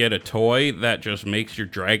win, you get a toy that just makes your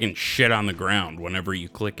dragon shit on the ground whenever you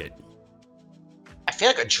click it. I feel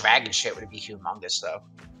like a dragon shit would be humongous though.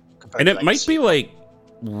 compared And to, it like, a might be seagull. like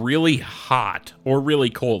really hot or really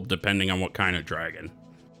cold, depending on what kind of dragon.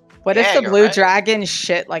 What Yeah, if the you're blue right. dragon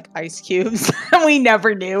shit like ice cubes? We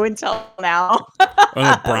never knew until now. Or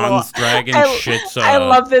the bronze dragon I- shits. I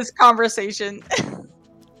love this conversation.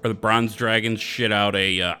 Or the bronze dragon shit out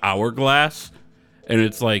a hourglass, and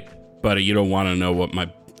it's like, buddy, you don't want to know what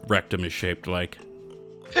my rectum is shaped like.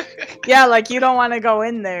 Yeah, like you don't want to go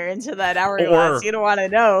in there into that hourglass. Or- You don't want to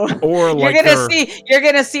know. Or You're like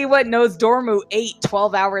gonna see what Nose Dormu ate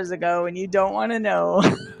 12 hours ago, and you don't want to know.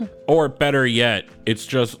 or better yet, it's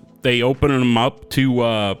just they open them up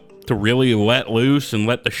to really let loose and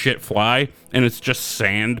let the shit fly, and it's just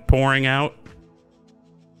sand pouring out.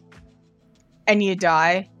 And you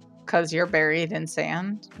die because you're buried in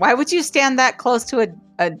sand. Why would you stand that close to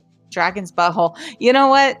a dragon's butthole? You know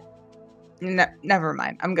what? Never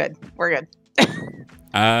mind. I'm good. We're good.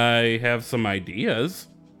 I have some ideas.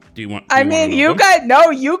 Do you want? I mean, you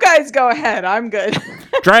guys go ahead. I'm good.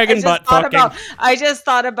 Dragon butt fucking. I just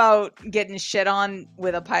thought about getting shit on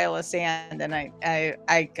with a pile of sand, and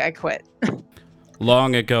I quit.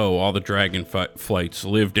 Long ago, all the dragon flights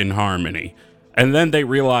lived in harmony, and then they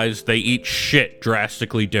realized they eat shit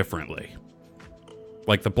drastically differently.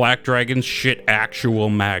 Like the black dragons shit actual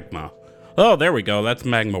magma. Oh, there we go. That's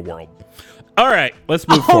Magma World. All right, let's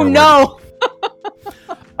move forward. Oh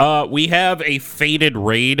no! We have a Fated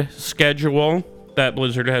Raid schedule that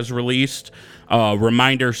Blizzard has released.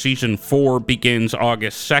 Reminder, Season 4 begins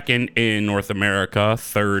August 2nd in North America,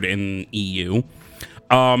 3rd in EU.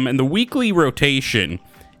 And the weekly rotation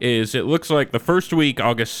is, it looks like the first week,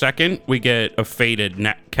 August 2nd, we get a Fated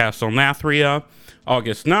Castle Nathria.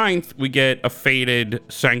 August 9th, we get a Fated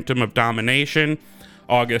Sanctum of Domination.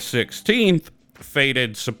 August 16th,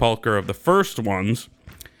 Fated Sepulchre of the First Ones.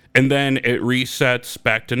 And then it resets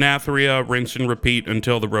back to Nathria, rinse and repeat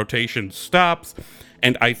until the rotation stops.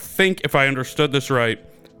 And I think, if I understood this right,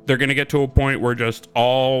 they're going to get to a point where just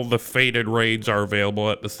all the Fated raids are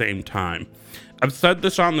available at the same time. I've said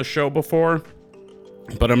this on the show before,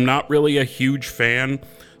 but I'm not really a huge fan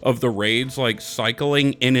of the raids like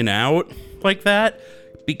cycling in and out like that,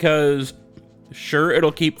 because sure,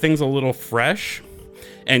 it'll keep things a little fresh.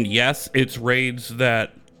 And yes, it's raids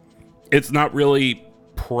that it's not really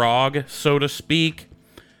prog, so to speak,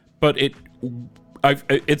 but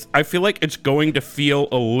I feel like it's going to feel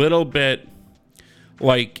a little bit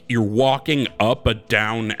like you're walking up a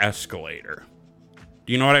down escalator.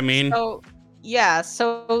 Do you know what I mean? So yeah,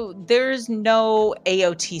 so there's no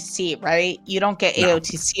AOTC, right? You don't get No.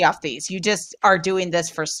 AOTC off these. You just are doing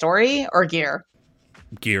this for story or gear.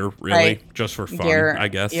 Gear, really? Right. Just for fun, Gear, I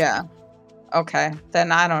guess. Yeah. Okay,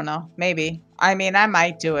 then I don't know. Maybe. I mean, I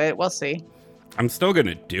might do it. We'll see. I'm still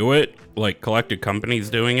gonna do it. Like, Collected Company's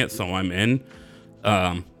doing it, so I'm in.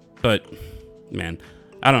 But, man,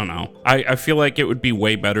 I don't know. I feel like it would be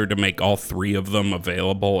way better to make all three of them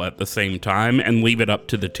available at the same time and leave it up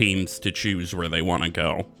to the teams to choose where they want to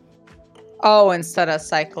go. Oh, instead of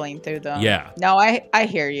cycling through them. Yeah. No, I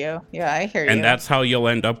hear you. Yeah, I hear you. And that's how you'll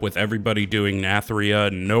end up with everybody doing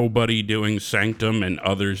Nathria, nobody doing Sanctum, and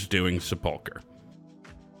others doing Sepulchre.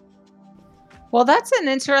 Well, that's an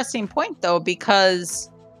interesting point, though, because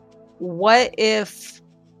what if,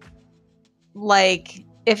 like,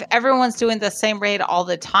 if everyone's doing the same raid all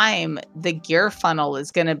the time, the gear funnel is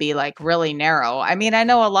going to be, like, really narrow. I mean, I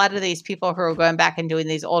know a lot of these people who are going back and doing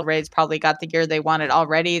these old raids probably got the gear they wanted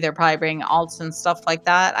already. They're probably bringing alts and stuff like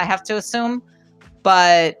that, I have to assume.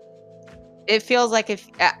 But it feels like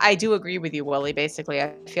I do agree with you, Willie, basically.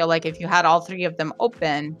 I feel like if you had all three of them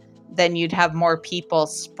open, then you'd have more people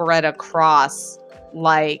spread across,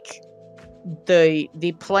 like,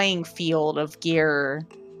 the playing field of gear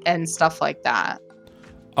and stuff like that.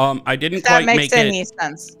 I didn't If that quite makes make any it.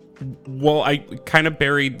 sense. Well, I kind of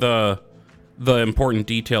buried the important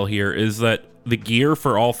detail here is that the gear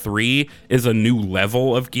for all three is a new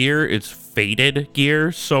level of gear. It's Fated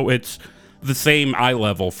gear, so it's the same eye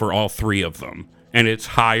level for all three of them, and it's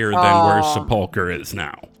higher than where Oh. Sepulchre is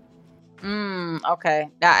now. Okay.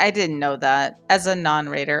 I didn't know that. As a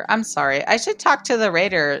non-raider, I'm sorry. I should talk to the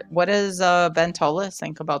raider. What does Ben Tolis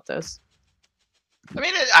think about this? I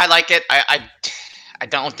mean, I like it. I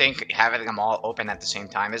don't think having them all open at the same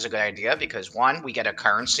time is a good idea because one, we get a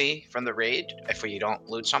currency from the raid if we don't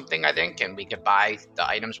loot something, I think, and we could buy the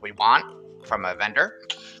items we want from a vendor,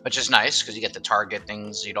 which is nice because you get to target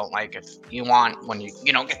things you don't like if you want when you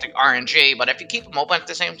don't get the RNG. But if you keep them open at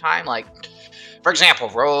the same time, like for example,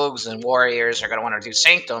 rogues and warriors are going to want to do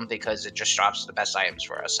Sanctum because it just drops the best items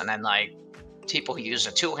for us. And then, like, people who use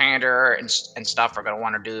a two-hander and stuff are going to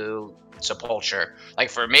want to do Sepulture. Like,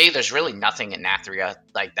 for me, there's really nothing in Nathria,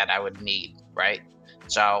 like, that I would need, right?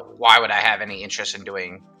 So why would I have any interest in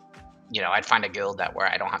doing, I'd find a guild that where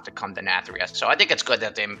I don't have to come to Nathria. So I think it's good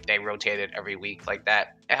that they rotate it every week like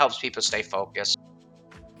that. It helps people stay focused.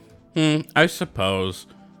 I suppose.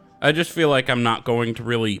 I just feel like I'm not going to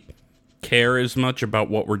really care as much about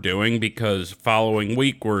what we're doing because following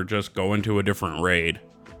week we're just going to a different raid.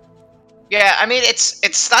 Yeah, I mean,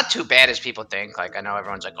 it's not too bad as people think. Like, I know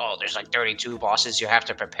everyone's like, oh, there's like 32 bosses you have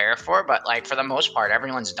to prepare for, but like for the most part,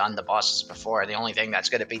 everyone's done the bosses before. The only thing that's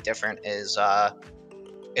going to be different is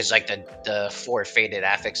like the 4 faded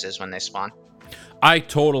affixes when they spawn. I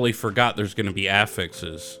totally forgot there's going to be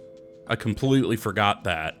affixes. I completely forgot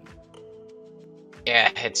that. Yeah,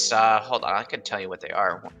 it's hold on, I can tell you what they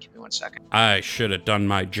are. Give me 1 second. I should have done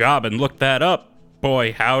my job and looked that up.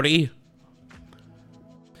 Boy, howdy.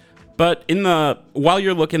 But while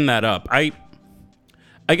you're looking that up, I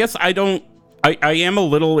guess I am a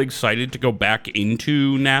little excited to go back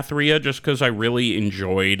into Nathria just because I really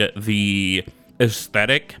enjoyed the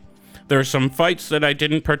aesthetic. There are some fights that I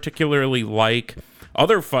didn't particularly like.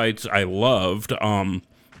 Other fights I loved, but I'm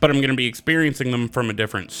going to be experiencing them from a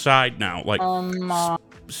different side now. Like,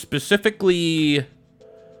 specifically,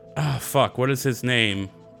 what is his name?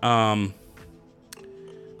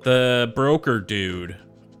 The broker dude.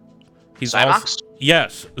 He's Zymox?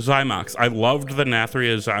 Yes, Zymox. I loved the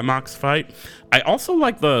Nathria Zymox fight. I also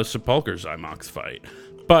like the Sepulcher Zymox fight.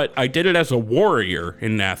 But I did it as a warrior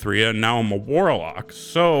in Nathria, and now I'm a warlock.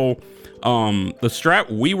 So, the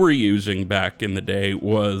strat we were using back in the day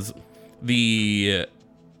was the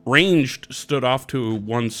ranged stood off to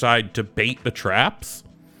one side to bait the traps.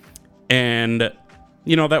 And,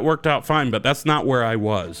 that worked out fine, but that's not where I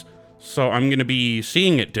was. So I'm going to be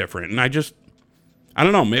seeing it different. And I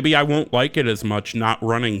don't know, maybe I won't like it as much not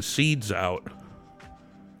running seeds out.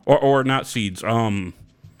 Or not seeds, running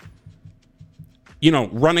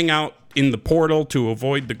out in the portal to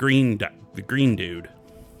avoid the green dude.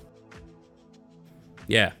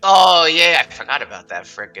 Yeah. Oh, yeah, I forgot about that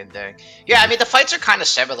freaking thing. Yeah, I mean, the fights are kind of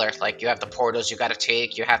similar. Like, you have the portals you got to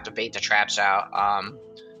take, you have to bait the traps out.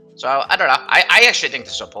 So, I don't know. I actually think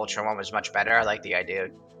the Sepulture one was much better. I like the idea.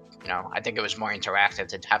 I think it was more interactive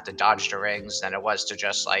to have to dodge the rings than it was to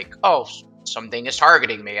just like, oh, something is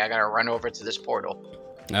targeting me. I got to run over to this portal.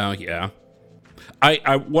 Oh, yeah.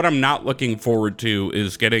 What I'm not looking forward to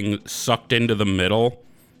is getting sucked into the middle.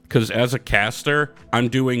 Because as a caster, I'm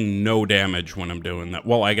doing no damage when I'm doing that.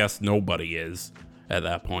 Well, I guess nobody is at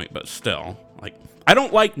that point, but still. Like, I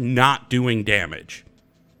don't like not doing damage.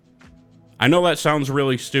 I know that sounds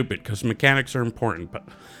really stupid, because mechanics are important, but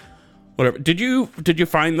whatever. Did you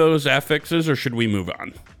find those affixes, or should we move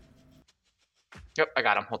on? Yep, I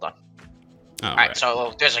got them. Hold on. All right,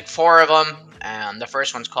 so there's like 4 of them, and the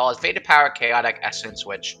first one's called Faded Power Chaotic Essence,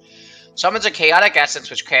 which summons a Chaotic Essence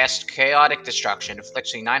which casts Chaotic Destruction,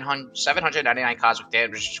 inflicting 799 cosmic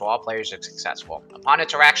damage to all players if successful. Upon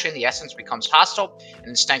interaction, the Essence becomes hostile and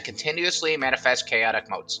instead continuously manifests Chaotic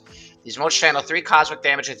motes. These motes channel 3 cosmic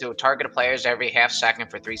damage into targeted players every half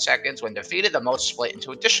second for 3 seconds. When defeated, the motes split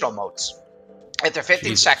into additional motes. After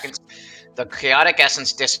 15 seconds, the Chaotic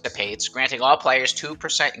Essence dissipates, granting all players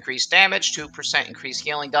 2% increased damage, 2% increased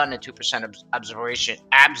healing done, and 2%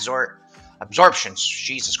 absorptions,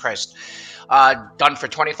 Jesus Christ, done for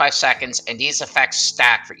 25 seconds, and these effects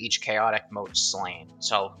stack for each chaotic mote slain.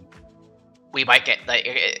 So we might get, like,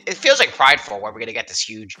 it feels like Prideful, where we're going to get this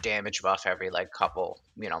huge damage buff every, like, couple,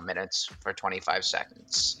 minutes for 25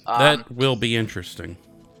 seconds. That will be interesting.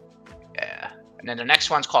 Yeah. And then the next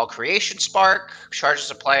one's called Creation Spark. Charges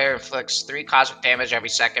a player, inflicts 3 cosmic damage every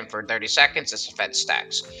second for 30 seconds. This effect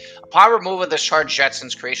stacks. Upon removal, this charge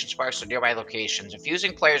jetsons Creation Sparks to nearby locations,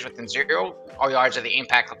 infusing players within 0 yards of the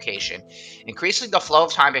impact location, increasing the flow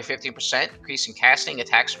of time by 15%, increasing casting,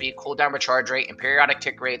 attack speed, cooldown recharge rate, and periodic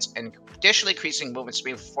tick rates, and additionally increasing movement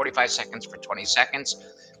speed for 45 seconds for 20 seconds.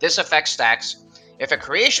 This effect stacks. If a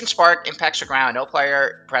Creation Spark impacts the ground, no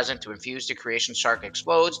player present to infuse the Creation Spark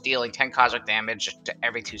explodes, dealing 10 cosmic damage to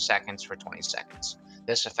every 2 seconds for 20 seconds.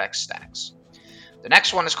 This effect stacks. The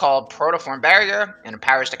next one is called Protoform Barrier and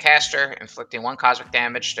empowers the caster, inflicting 1 cosmic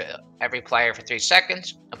damage to every player for 3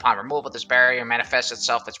 seconds. Upon removal, this barrier manifests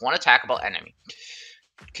itself as 1 attackable enemy.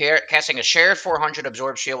 Casting a shared 400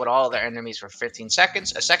 absorb shield with all other enemies for 15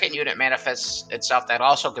 seconds. A second unit manifests itself that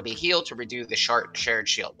also could be healed to reduce the shared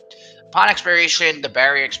shield. Upon expiration, the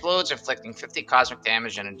barrier explodes, inflicting 50 cosmic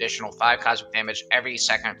damage and an additional 5 cosmic damage every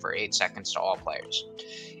second for 8 seconds to all players.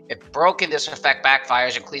 If broken, this effect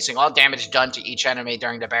backfires, increasing all damage done to each enemy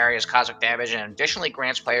during the barrier's cosmic damage, and additionally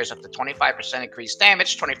grants players up to 25% increased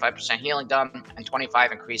damage, 25% healing done, and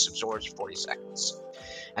 25 increased absorbs for 40 seconds.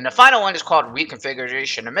 And the final one is called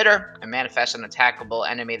Reconfiguration Emitter, and manifests an attackable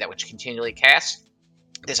enemy that which continually casts.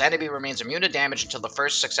 This enemy remains immune to damage until the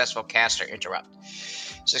first successful caster interrupt.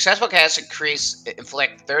 Successful casts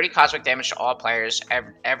inflict 30 cosmic damage to all players.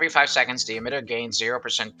 Every 5 seconds, the emitter gains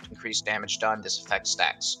 0% increased damage done. This effect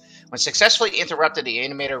stacks. When successfully interrupted, the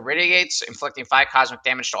emitter radiates, inflicting 5 cosmic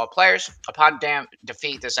damage to all players. Upon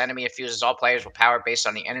defeat, this enemy infuses all players with power based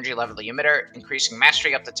on the energy level of the emitter, increasing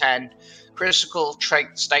mastery up to 10, critical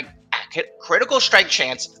strike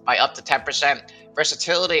chance by up to 10%,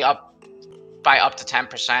 versatility up by up to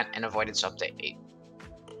 10%, and avoidance up to 8.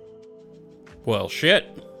 Well,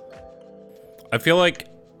 shit. I feel like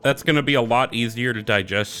that's going to be a lot easier to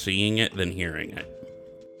digest seeing it than hearing it.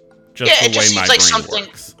 Just Yeah, the it just way my seems like brain something-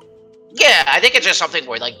 works. Yeah, I think it's just something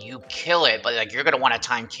where like you kill it, but like you're gonna want to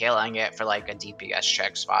time killing it for like a DPS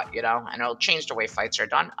check spot, you know, and it'll change the way fights are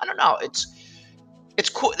done. I don't know. It's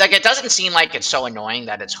cool. Like it doesn't seem like it's so annoying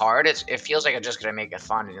that it's hard. It feels like it's just gonna make it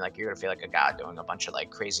fun, and like you're gonna feel like a god doing a bunch of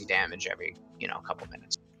like crazy damage every couple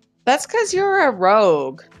minutes. That's because you're a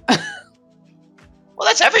rogue. Well,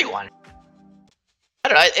 that's everyone. I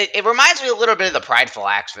don't know. It reminds me a little bit of the Prideful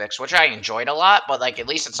Axe Fix, which I enjoyed a lot, but like at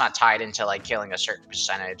least it's not tied into like killing a certain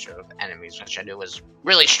percentage of enemies, which I knew was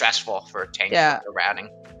really stressful for tank routing.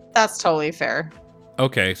 That's totally fair.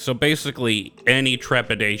 Okay, so basically any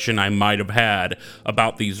trepidation I might have had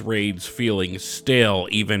about these raids feeling stale,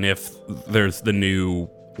 even if there's the new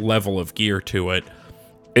level of gear to it,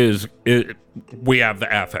 we have the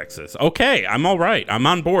affixes. Okay, I'm all right. I'm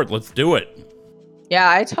on board. Let's do it. Yeah,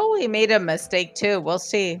 I totally made a mistake too. We'll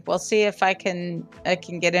see. We'll see if I can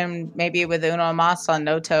get him maybe with Uno Mas on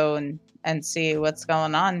Noto and see what's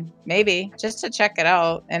going on. Maybe just to check it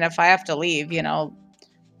out. And if I have to leave, they're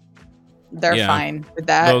fine with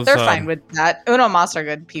that. They're fine with that. Uno Mas are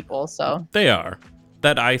good people, so they are.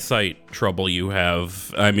 That eyesight trouble you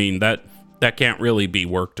have, I mean, that can't really be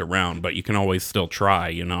worked around, but you can always still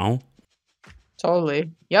try, Totally.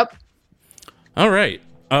 Yep. All right.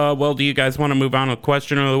 Well, do you guys want to move on to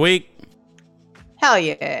question of the week? Hell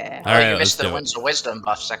yeah. All right, you missed the Winds of Wisdom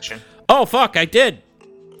buff section. Oh, fuck, I did.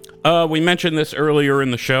 We mentioned this earlier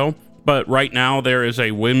in the show, but right now there is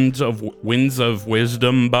a Winds of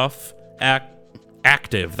Wisdom buff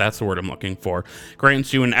active. That's the word I'm looking for.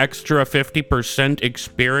 Grants you an extra 50%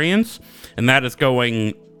 experience, and that is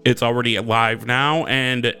it's already live now,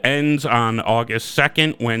 and it ends on August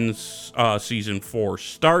 2nd when Season 4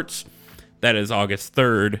 starts. That is August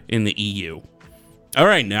 3rd in the EU. All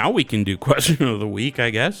right, now we can do question of the week, I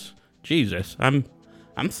guess. Jesus, I'm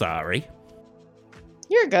sorry.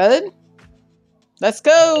 You're good. Let's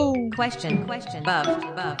go. Question. Buff.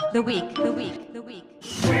 The week.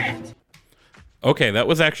 Okay, that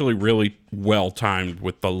was actually really well timed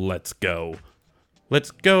with the let's go. Let's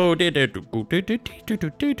go.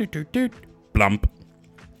 Blump.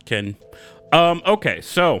 Okay,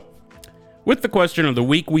 so with the question of the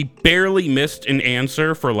week, we barely missed an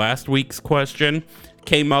answer for last week's question.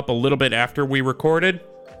 Came up a little bit after we recorded.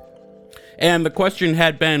 And the question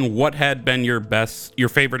had been, what had been your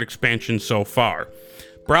favorite expansion so far?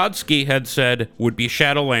 Brodsky had said, would be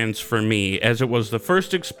Shadowlands for me, as it was the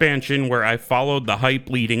first expansion where I followed the hype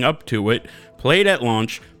leading up to it, played at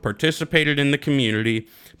launch, participated in the community,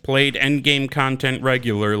 played endgame content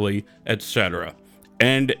regularly, etc.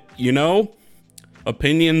 And,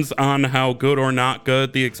 opinions on how good or not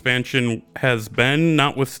good the expansion has been,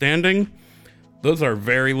 notwithstanding, those are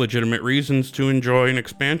very legitimate reasons to enjoy an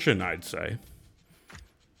expansion, I'd say.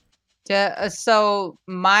 Yeah, so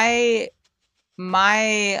my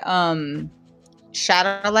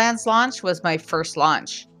Shadowlands launch was my first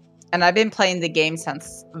launch, and I've been playing the game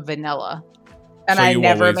since vanilla. And so I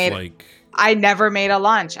never made a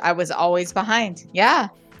launch. I was always behind. Yeah.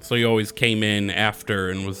 So you always came in after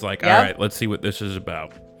and was like, all right, let's see what this is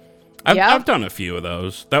about. I've done a few of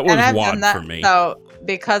those. That was WoD for me. So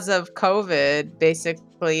because of COVID,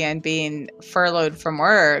 basically, and being furloughed from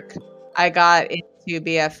work, I got into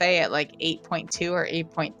BFA at like 8.2 or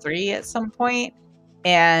 8.3 at some point.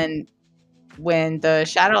 And when the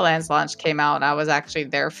Shadowlands launch came out, I was actually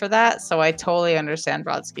there for that. So I totally understand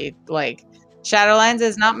Brodsky. Like, Shadowlands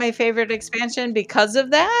is not my favorite expansion because of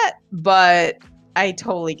that, but I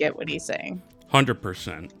totally get what he's saying.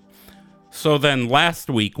 100%. So then last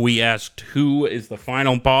week we asked who is the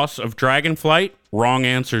final boss of Dragonflight. Wrong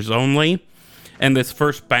answers only. And this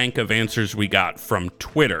first bank of answers we got from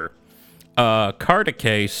Twitter.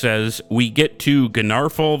 Kardake says, we get to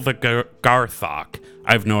Gnarful the Garthok.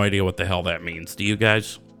 I have no idea what the hell that means. Do you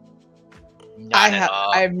guys? Not at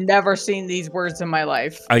all. I've never seen these words in my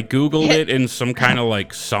life. I Googled it and some kind of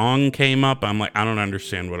like song came up. I'm like, I don't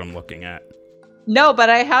understand what I'm looking at. No, but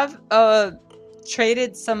I have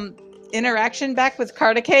traded some interaction back with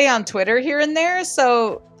Kardake on Twitter here and there.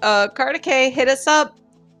 So Kardake, hit us up.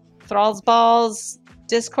 Thralls Balls,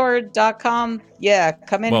 Discord.com. Yeah,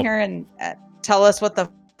 come in here and tell us what the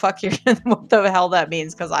fuck what the hell that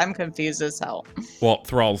means, because I'm confused as hell. Well,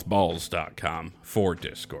 thrallsballs.com for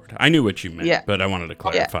Discord. I knew what you meant, but I wanted to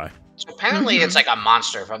clarify. So apparently it's like a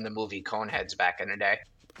monster from the movie Coneheads back in the day.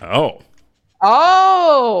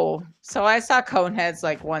 Oh, so I saw Coneheads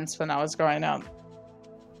like once when I was growing up.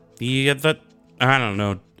 Yeah, I don't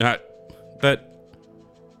know.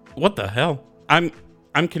 What the hell?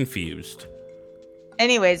 I'm confused.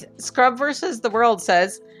 Anyways, Scrub versus the World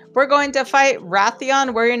says, we're going to fight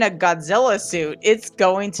Rathion wearing a Godzilla suit. It's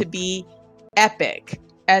going to be epic.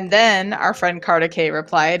 And then our friend Kardake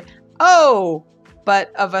replied, oh,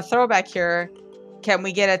 but of a throwback here, can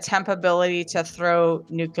we get a temp ability to throw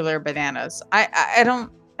nuclear bananas? I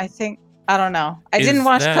don't know. I didn't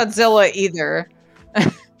watch Godzilla either.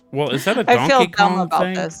 Well, is that a Donkey I feel Kong dumb about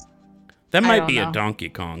thing? this. That might be a Donkey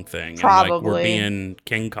Kong thing. Probably. And like we're being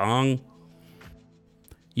King Kong.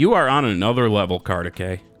 You are on another level,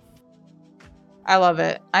 Kardake. I love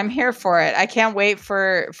it. I'm here for it. I can't wait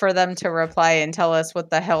for them to reply and tell us what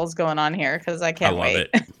the hell's going on here, because I can't wait.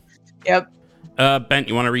 I love it. Yep. Bent,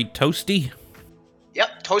 you want to read Toasty?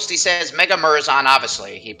 Yep, Toasty says Mega Murazon,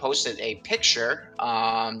 obviously. He posted a picture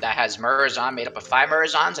that has Murazon made up of 5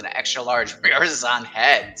 Murazons and an extra large Murazon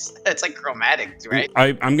heads. It's like chromatic, right?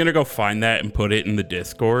 I'm going to go find that and put it in the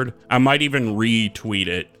Discord. I might even retweet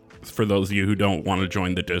it for those of you who don't want to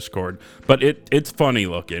join the Discord. But it's funny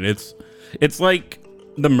looking. It's like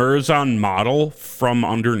the Murazon model from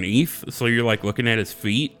underneath. So you're like looking at his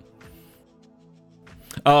feet.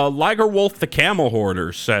 Liger Wolf the Camel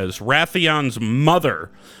Hoarder says Rathion's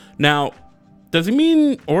mother. Now, does he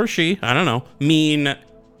mean, or she, I don't know, mean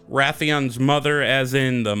Rathion's mother as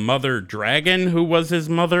in the mother dragon who was his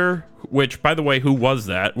mother? Which, by the way, who was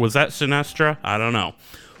that? Was that Sinestra? I don't know.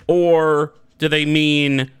 Or do they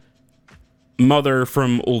mean mother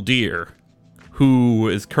from Uldir, who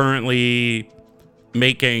is currently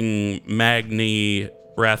making Magni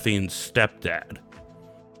Rathion's stepdad?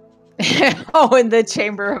 Oh, in the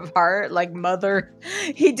Chamber of Heart, like mother.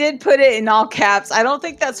 He did put it in all caps. I don't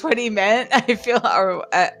think that's what he meant. I feel, or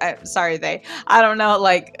sorry, I don't know,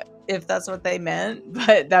 like if that's what they meant,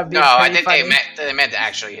 but that'd be. No, I think funny. they meant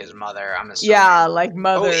actually his mother. I'm assuming. Yeah, like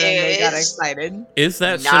mother, and they got excited. Is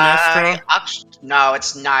that Sinestra? No,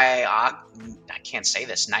 it's I can't say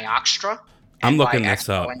this. Nioxtra. I'm looking this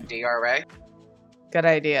up. DRA. Good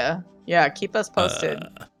idea. Yeah, keep us posted.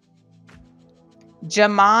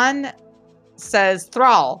 Jaman says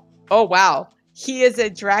Thrall. Oh wow, he is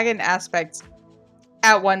a dragon aspect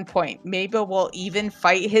at one point. Maybe we'll even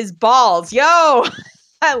fight his balls. Yo,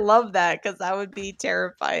 I love that because that would be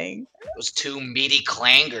terrifying. Those 2 meaty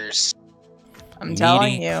clangers. I'm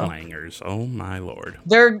telling you, clangers. Oh my lord.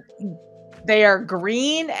 They are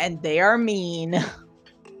green and they are mean.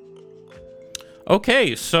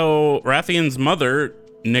 Okay, so Rathion's mother,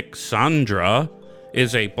 Nixandra,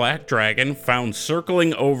 is a black dragon found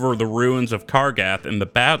circling over the ruins of Kargath in the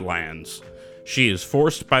Badlands. She is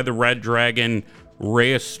forced by the red dragon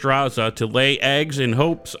Rheastraza to lay eggs in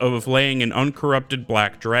hopes of laying an uncorrupted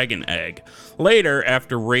black dragon egg. Later,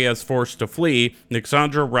 after Rhea is forced to flee,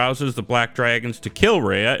 Nixandra rouses the black dragons to kill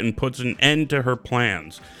Rhea and puts an end to her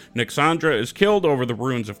plans. Nixandra is killed over the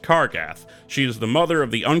ruins of Kargath. She is the mother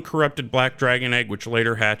of the uncorrupted black dragon egg, which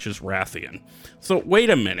later hatches Rathion. So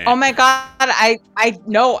wait a minute. Oh my god, I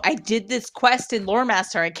know I did this quest in Lore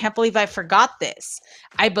Master. I can't believe I forgot this.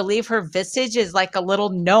 I believe her visage is like a little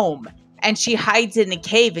gnome. And she hides in a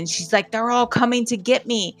cave and she's like, they're all coming to get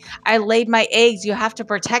me. I laid my eggs. You have to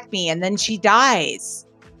protect me. And then she dies.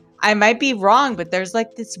 I might be wrong, but there's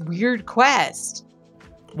like this weird quest.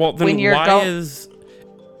 Well, then why is...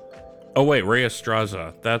 Oh, wait,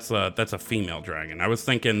 Rheastraza. That's a female dragon. I was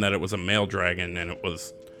thinking that it was a male dragon and it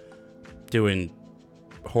was doing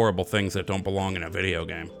horrible things that don't belong in a video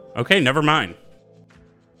game. Okay, never mind.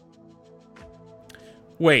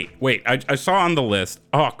 Wait, I saw on the list.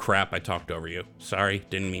 Oh, crap, I talked over you. Sorry,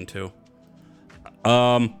 didn't mean to.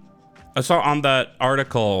 I saw on that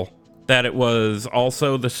article that it was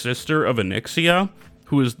also the sister of Onyxia,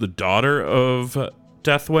 who is the daughter of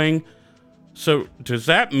Deathwing. So, does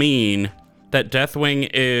that mean that Deathwing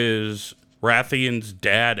is Rathian's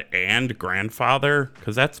dad and grandfather?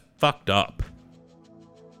 Because that's fucked up.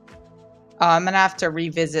 I'm gonna have to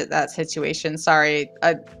revisit that situation. Sorry,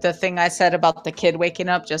 the thing I said about the kid waking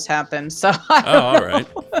up just happened. So I don't All know.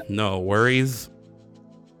 right. No worries.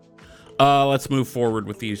 Let's move forward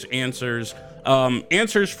with these answers.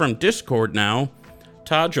 Answers from Discord now.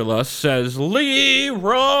 Tajula says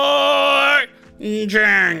Leroy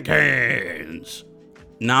Jenkins.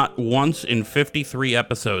 Not once in 53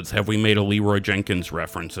 episodes have we made a Leroy Jenkins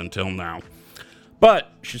reference until now.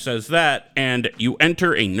 But she says that, and you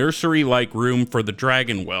enter a nursery-like room for the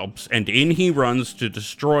dragon whelps, and in he runs to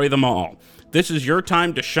destroy them all. This is your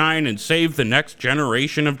time to shine and save the next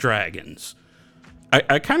generation of dragons.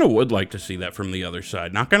 I kind of would like to see that from the other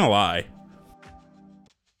side, not gonna lie.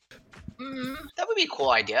 That would be a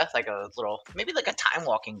cool idea. Like a little, maybe like a time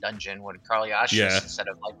walking dungeon when Karliash, Yeah. instead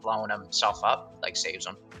of like blowing himself up, like saves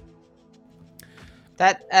him.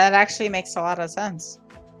 That actually makes a lot of sense.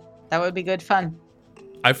 That would be good fun.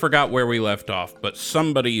 I forgot where we left off, but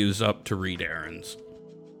somebody is up to read Aaron's.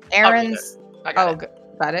 Aaron's. I got Oh, it.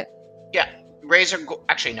 got it. Yeah.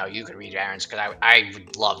 Actually, no, you could read Aaron's because I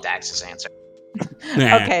would love Dax's answer.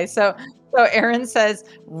 Nah. Okay, so Aaron says,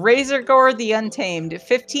 Razorgore the Untamed.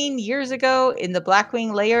 15 years ago, in the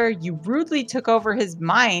Blackwing lair, you rudely took over his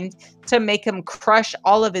mind to make him crush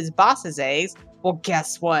all of his boss's eggs. Well,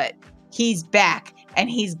 guess what? He's back, and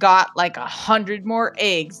he's got like 100 more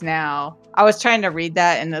eggs now. I was trying to read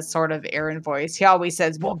that in this sort of Aaron voice. He always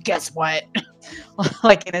says, well, guess what?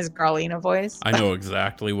 Like in his Garlina voice. I know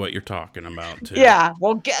exactly what you're talking about, too. Yeah,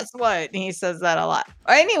 well, guess what? And he says that a lot.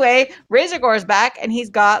 Anyway, Razorgore's back, and he's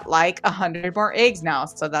got like 100 more eggs now.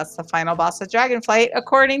 So that's the final boss of Dragonflight,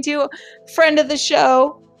 according to friend of the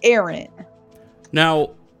show, Aaron.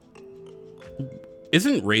 Now,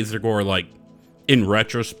 isn't Razorgore, like, in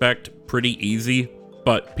retrospect, pretty easy,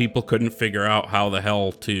 but people couldn't figure out how the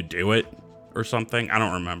hell to do it or something? I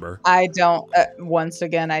don't remember. I don't, once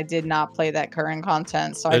again, I did not play that current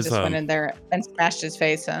content, so I It's, just went in there and smashed his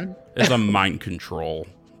face in. It's a mind control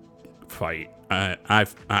fight. I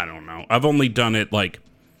don't know. I've only done it, like,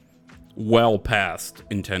 well past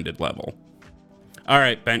intended level. All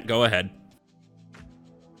right, Bent, go ahead.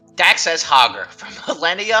 Dax says Hogger. For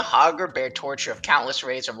millennia, Hogger bear torture of countless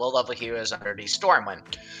raids from low-level heroes underneath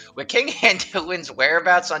Stormwind. With King Anduin's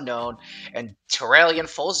whereabouts unknown and Tyrell in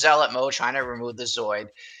full zealot mode trying to remove the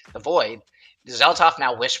void, Zeltov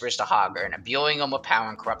now whispers to Hogger and imbuing him with power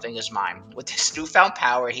and corrupting his mind. With his newfound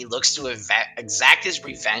power, he looks to exact his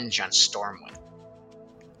revenge on Stormwind.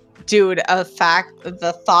 Dude,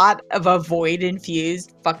 the thought of a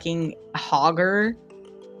void-infused fucking Hogger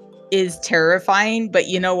is terrifying, but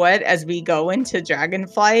you know what? As we go into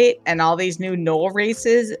Dragonflight and all these new Null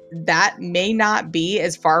races, that may not be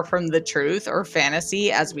as far from the truth or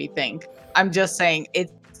fantasy as we think. I'm just saying,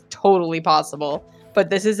 it's totally possible.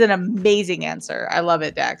 But this is an amazing answer. I love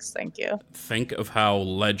it, Dax. Thank you. Think of how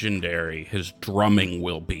legendary his drumming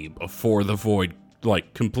will be before the void,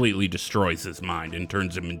 like, completely destroys his mind and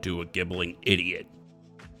turns him into a gibbling idiot.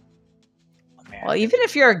 Well, even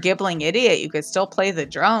if you're a gibbling idiot, you could still play the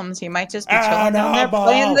drums. You might just be chilling down there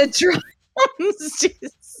playing the drums.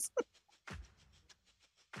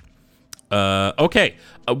 Jeez. Okay,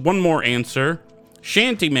 one more answer.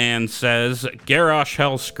 Shantyman says, Garrosh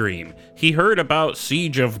Hellscream. He heard about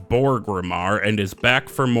Siege of Borgrimmar and is back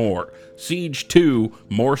for more. Siege 2,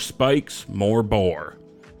 more spikes, more boar.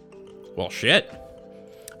 Well, shit.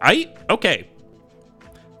 Okay.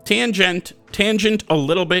 Tangent a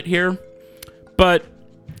little bit here. But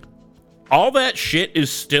all that shit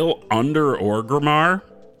is still under Orgrimmar.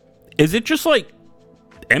 Is it just, like,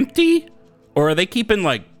 empty? Or are they keeping,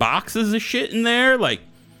 like, boxes of shit in there? Like,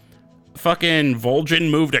 fucking Vol'jin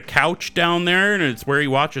moved a couch down there and it's where he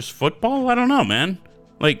watches football? I don't know, man.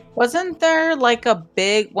 Like, Wasn't there, like,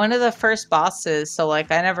 one of the first bosses, so,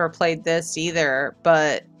 like, I never played this either,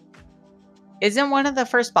 but isn't one of the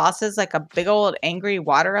first bosses like a big old angry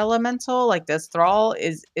water elemental? Like this Thrall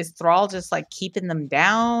is Thrall just like keeping them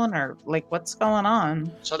down, or like what's going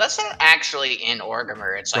on? So that's not actually in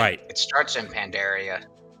Orgrimmar. It's like Right. It starts in Pandaria.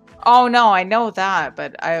 Oh no, I know that,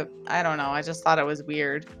 but I don't know. I just thought it was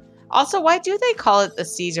weird. Also, why do they call it the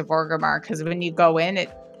Siege of Orgrimmar? Because when you go in,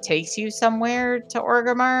 it takes you somewhere to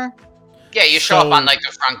Orgrimmar. Yeah, you show So- up on like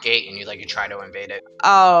the front gate and you try to invade it.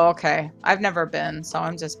 Oh, okay. I've never been, so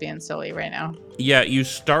I'm just being silly right now. yeah, you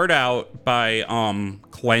start out by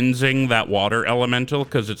cleansing that water elemental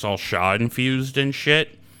because it's all Sha infused and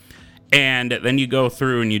shit. And then you go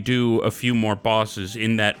through and you do a few more bosses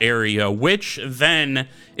in that area, which then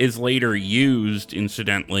is later used,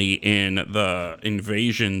 incidentally, in the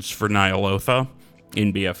invasions for Nyalotha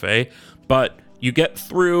in BFA. But you get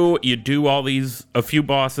through, you do a few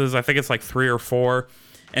bosses, I think it's like 3 or 4,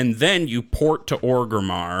 and then you port to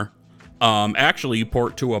Orgrimmar. Actually, you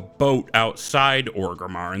port to a boat outside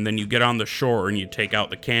Orgrimmar, and then you get on the shore and you take out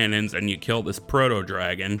the cannons and you kill this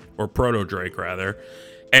proto-dragon, or proto-drake rather,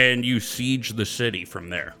 and you siege the city from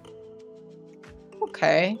there.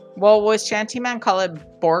 Okay. Well, was Shantyman call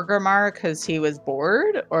it Borgrimmar because he was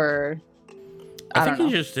bored, or I don't think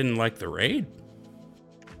he know. just didn't like the raid.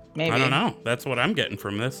 Maybe. I don't know. That's what I'm getting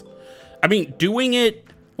from this. I mean, doing it,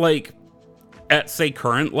 like, at, say,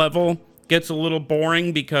 current level gets a little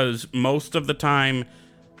boring because most of the time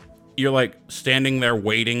you're, like, standing there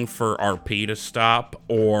waiting for RP to stop,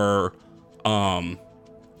 or,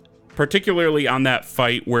 particularly on that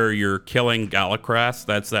fight where you're killing Galakras,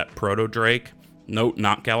 that's that proto-drake. No,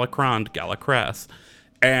 not Galakrond, Galakras.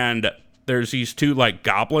 And there's these 2, like,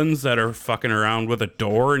 goblins that are fucking around with a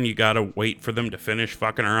door, and you gotta wait for them to finish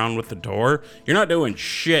fucking around with the door. You're not doing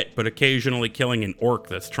shit, but occasionally killing an orc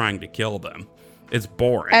that's trying to kill them. It's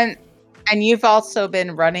boring. And you've also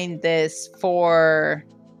been running this for,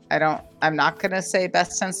 I'm not gonna say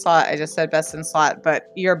best in slot. I just said best in slot,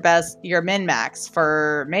 but your min max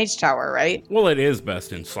for Mage Tower, right? Well, it is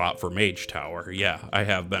best in slot for Mage Tower. Yeah, I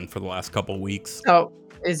have been for the last couple weeks. So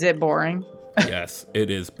is it boring? Yes,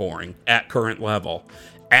 it is boring at current level.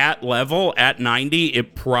 At 90,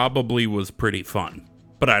 it probably was pretty fun.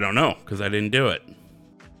 But I don't know, because I didn't do it.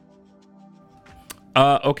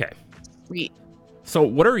 Okay. Sweet. So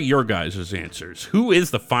what are your guys' answers? Who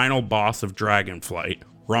is the final boss of Dragonflight?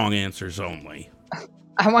 Wrong answers only.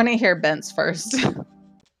 I want to hear Ben's first.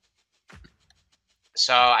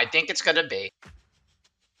 So I think it's gonna be,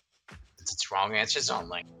 since it's wrong answers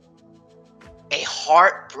only, a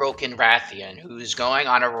heartbroken Rathian who's going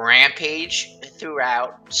on a rampage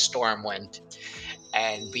throughout Stormwind.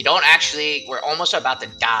 And we're almost about to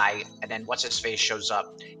die, and then what's-his-face shows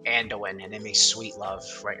up, Anduin, and they make sweet love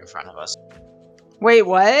right in front of us. Wait,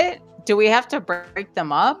 what? Do we have to break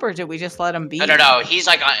them up, or do we just let them be? No. He's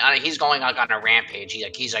like he's going like on a rampage.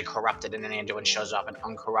 He's like corrupted, and then Anduin shows up and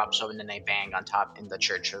uncorrupts him, and then they bang on top in the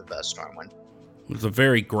Church of Stormwind. There's a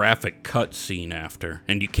very graphic cut scene after,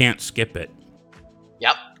 and you can't skip it.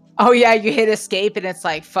 Yep. Oh yeah, you hit escape, and it's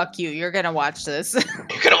like, fuck you. You're gonna watch this.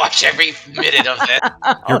 You're gonna watch every minute of it.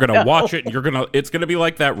 You're gonna watch it, and it's gonna be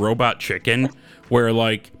like that Robot Chicken, where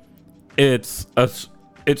like it's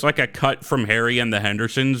like a cut from Harry and the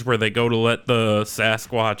Hendersons, where they go to let the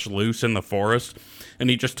Sasquatch loose in the forest, and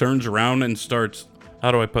he just turns around and starts,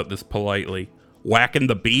 how do I put this politely, whacking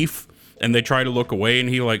the beef, and they try to look away, and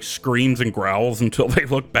he like screams and growls until they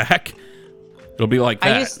look back. It'll be like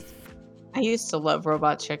that. I used to love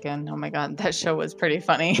Robot Chicken. Oh my god, that show was pretty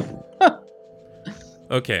funny.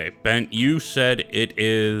 Okay, Ben, you said it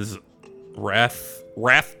is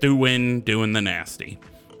Rathuin doing the nasty.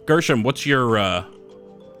 Gershom, what's your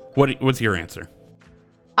what's your answer?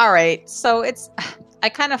 All right, so I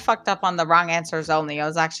kind of fucked up on the wrong answers only. I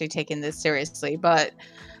was actually taking this seriously, but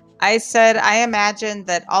I said I imagined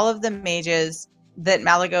that all of the mages that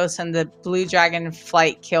Malygos and the Blue Dragon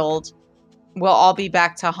Flight killed will all be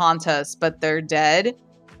back to haunt us, but they're dead.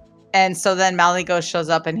 And so then Malygos shows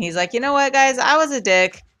up and he's like, you know what, guys, I was a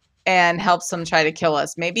dick, and helps them try to kill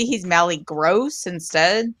us. Maybe he's Malygross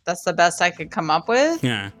instead. That's the best I could come up with.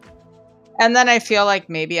 Yeah. And then I feel like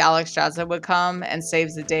maybe Alexstrasza would come and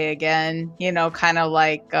saves the day again. You know, kind of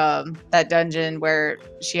like that dungeon where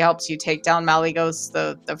she helps you take down Malygos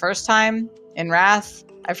the first time in Wrath.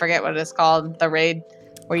 I forget what it's called. The raid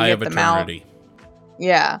where you Eye get of the mount. Eternity.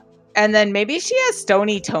 Yeah. And then maybe she has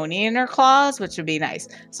Stony Tony in her claws, which would be nice.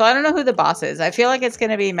 So I don't know who the boss is. I feel like it's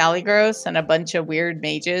going to be Malygross and a bunch of weird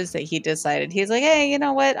mages that he decided. He's like, hey, you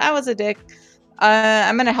know what? I was a dick.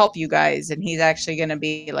 I'm going to help you guys. And he's actually going to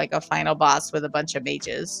be like a final boss with a bunch of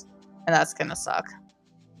mages. And that's going to suck.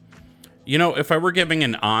 You know, if I were giving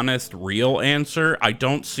an honest, real answer, I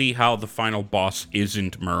don't see how the final boss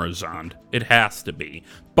isn't Murozond. It has to be.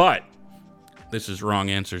 But this is wrong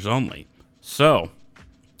answers only. So,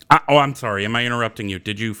 I'm sorry. Am I interrupting you?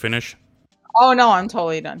 Did you finish? Oh, no, I'm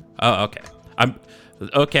totally done. Oh,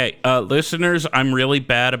 okay. Listeners, I'm really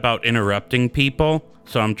bad about interrupting people,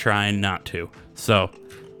 so I'm trying not to. So,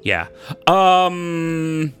 yeah.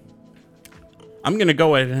 I'm gonna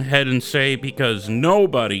go ahead and say, because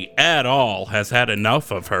nobody at all has had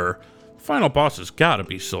enough of her, final boss has gotta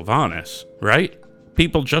be Sylvanas, right?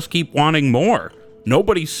 People just keep wanting more.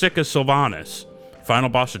 Nobody's sick of Sylvanas. Final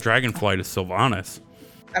boss of Dragonflight is Sylvanas.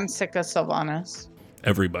 I'm sick of Sylvanas.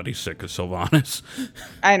 Everybody's sick of Sylvanas.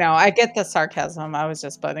 I know. I get the sarcasm. I was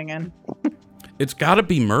just butting in. It's gotta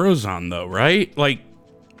be Murozond, though, right? Like,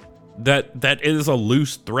 that is a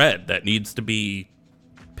loose thread that needs to be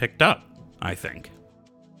picked up, I think.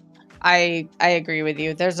 I agree with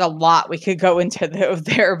you. There's a lot we could go into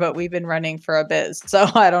there, but we've been running for a bit, so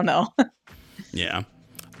I don't know. Yeah.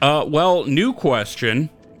 Well, new question.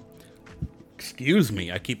 Excuse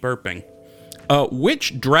me, I keep burping.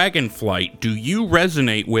 Which dragonflight do you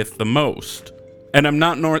resonate with the most? And I'm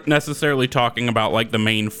not necessarily talking about like the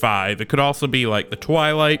main 5. It could also be like the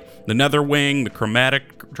Twilight, the Netherwing, the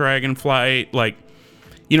Chromatic Dragonflight. Like,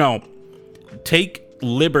 you know, take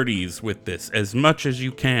liberties with this as much as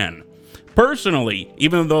you can. Personally,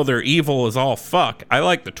 even though they're evil as all fuck, I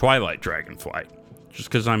like the Twilight Dragonflight. Just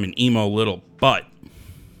because I'm an emo little butt.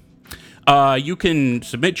 You can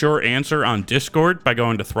submit your answer on Discord by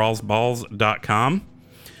going to thrallsballs.com.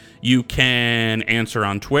 You can answer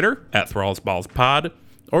on Twitter at thrallsballspod,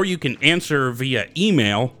 or you can answer via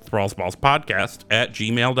email,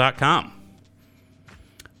 thrallsballspodcast@gmail.com.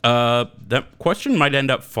 That question might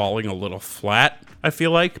end up falling a little flat, I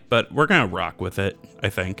feel like, but we're going to rock with it, I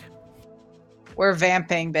think. We're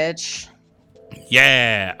vamping, bitch.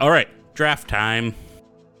 Yeah. All right. Draft time.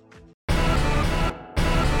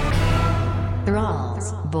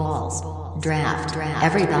 Thralls, balls, draft,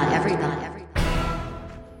 everybody.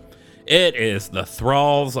 It is the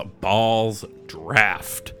Thralls Balls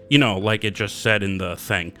Draft. You know, like it just said in the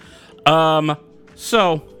thing.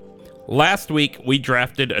 So, last week we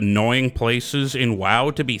drafted annoying places in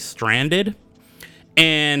WoW to be stranded.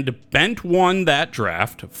 And Bent won that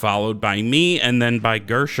draft, followed by me and then by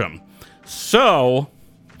Gershom. So,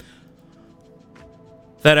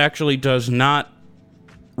 that actually does not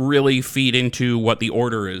really feed into what the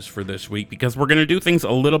order is for this week, because we're going to do things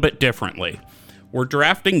a little bit differently. We're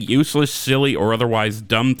drafting useless, silly, or otherwise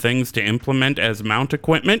dumb things to implement as mount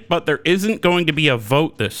equipment, but there isn't going to be a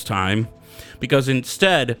vote this time, because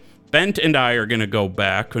instead, Bent and I are going to go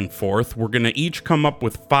back and forth. We're going to each come up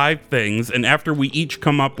with 5 things, and after we each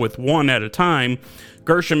come up with one at a time,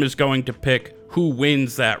 Gershom is going to pick who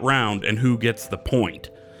wins that round and who gets the point.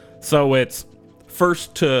 So it's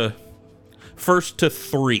first to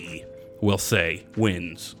 3, we'll say,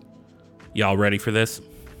 wins. Y'all ready for this?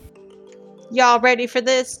 Y'all ready for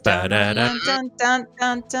this? Ba-da-da. Dun, dun, dun,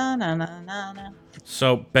 dun, dun, dun, dun, dun.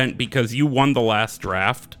 So, Bent, because you won the last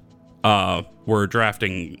draft, we're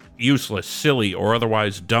drafting useless, silly, or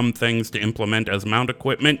otherwise dumb things to implement as mount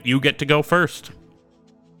equipment. You get to go first.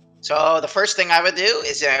 So the first thing I would do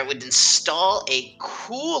is I would install a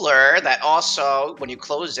cooler that also, when you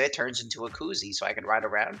close it, turns into a koozie, so I can ride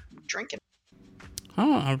around drinking.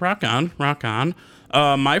 Oh, rock on, rock on.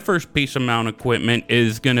 My first piece of mount equipment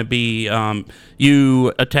is going to be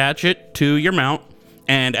you attach it to your mount,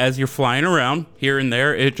 and as you're flying around here and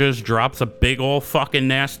there, it just drops a big old fucking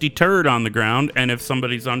nasty turd on the ground, and if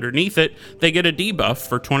somebody's underneath it, they get a debuff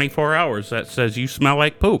for 24 hours that says you smell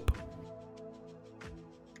like poop.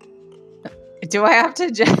 Do I have to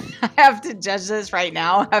I have to judge this right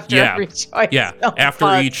now after every choice? Yeah, Oh, after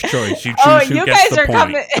fuck. each choice, you choose who you gets guys the are point.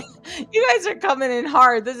 coming. You guys are coming in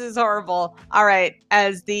hard. This is horrible. All right,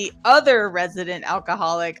 as the other resident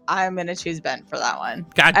alcoholic, I'm gonna choose Ben for that one.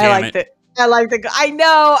 God damn it. I like the. I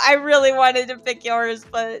know. I really wanted to pick yours,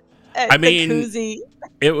 but I mean, the koozie.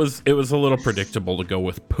 It was a little predictable to go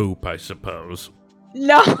with poop, I suppose.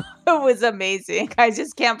 No, it was amazing. I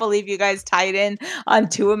just can't believe you guys tied in on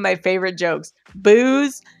 2 of my favorite jokes: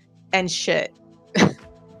 booze and shit. All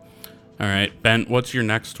right, Ben, what's your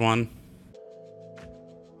next one?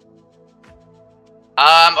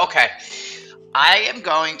 Okay. I am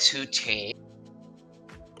going to take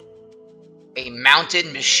a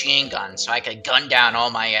mounted machine gun so I can gun down all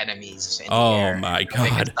my enemies in the air. Oh my Make it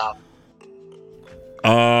god. stop.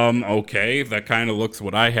 Okay, that kind of looks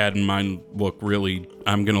what I had in mind. Look, really,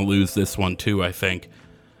 I'm gonna lose this one too, I think.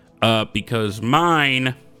 Because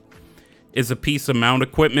mine is a piece of mount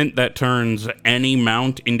equipment that turns any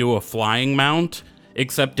mount into a flying mount,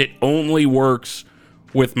 except it only works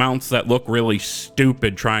with mounts that look really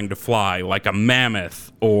stupid trying to fly, like a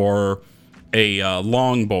mammoth or a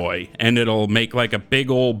long boy, and it'll make like a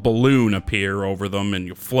big old balloon appear over them and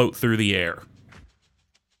you float through the air.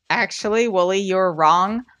 Actually, Wooly, you're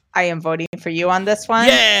wrong. I am voting for you on this one.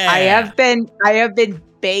 Yeah! I have been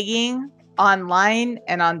begging online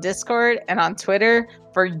and on Discord and on Twitter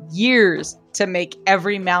for years to make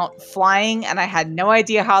every mount flying, and I had no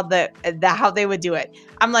idea how how they would do it.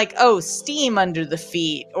 I'm like, oh, steam under the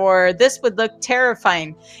feet, or this would look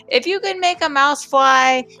terrifying. If you can make a mouse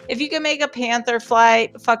fly, if you can make a panther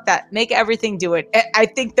fly, fuck that. Make everything do it. I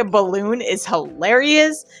think the balloon is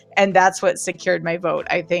hilarious, and that's what secured my vote.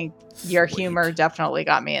 I think your humor definitely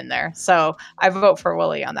got me in there. So I vote for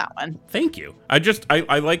Wooly on that one. Thank you. I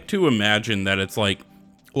like to imagine that it's like,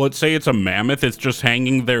 let's say it's a mammoth, it's just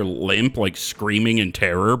hanging there limp, like screaming in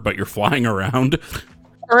terror, but you're flying around.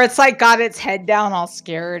 Or it's like got its head down all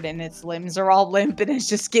scared and its limbs are all limp and it's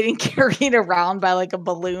just getting carried around by like a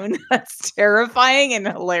balloon. That's terrifying and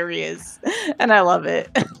hilarious. And I love it.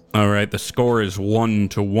 All right, the score is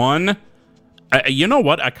 1-1. You know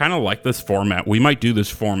what? I kind of like this format. We might do this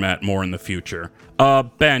format more in the future.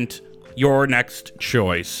 Bent, your next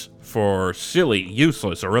choice for silly,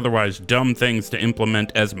 useless, or otherwise dumb things to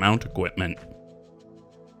implement as mount equipment.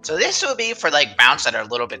 So this would be for like mounts that are a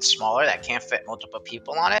little bit smaller that can't fit multiple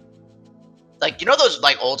people on it. Like, you know those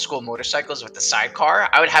like old school motorcycles with the sidecar?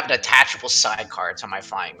 I would have an attachable sidecar to my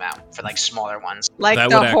flying mount for like smaller ones. Like That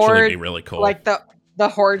the would actually Horde, be really cool. like the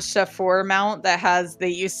Horde Shafour mount that has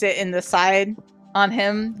you sit in the side on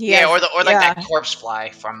him. Or that corpse fly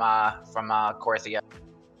from Korthia.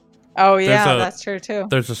 Oh yeah, There's a- that's true too.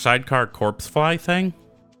 There's a sidecar corpse fly thing?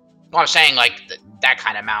 Well, I'm saying like that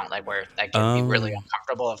kind of mount, like where that can be really Oh.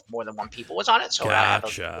 uncomfortable if more than one people was on it. So I have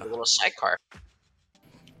Gotcha. a little sidecar.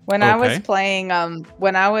 When I was Okay. playing,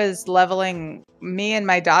 when I was leveling, me and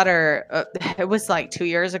my daughter, it was like 2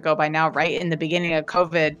 years ago by now, right in the beginning of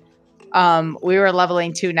COVID. We were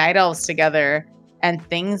leveling 2 night elves together, and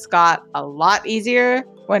things got a lot easier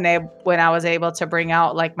when I was able to bring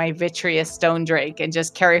out like my vitreous stone drake and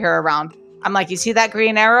just carry her around. I'm like, you see that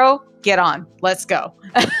green arrow? Get on, let's go.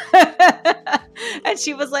 And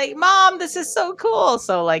she was like, Mom, this is so cool.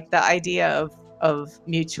 So like the idea of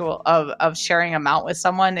sharing a mount with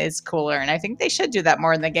someone is cooler, and I think they should do that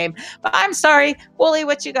more in the game. But I'm sorry, Wooly,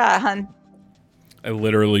 what you got, hun? I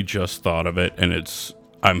literally just thought of it, and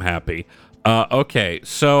I'm happy. Okay,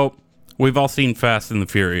 so we've all seen Fast and the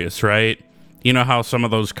Furious, right? You know how some of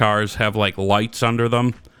those cars have like lights under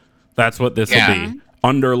them? That's what this will be.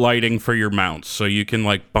 Under lighting for your mounts, so you can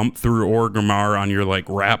like bump through Orgrimmar on your like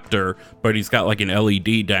Raptor, but he's got like an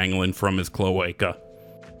LED dangling from his cloaca.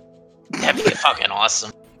 That'd be fucking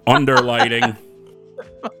awesome. Under lighting.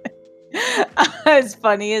 As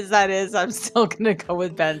funny as that is, I'm still gonna go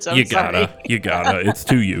with bench. I'm You sorry. gotta. It's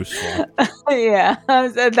too useful. Yeah,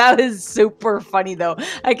 that is super funny though.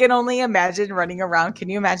 I can only imagine running around. Can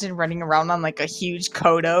you imagine running around on like a huge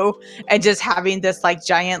Kodo and just having this like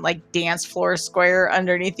giant like dance floor square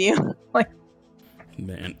underneath you? Like,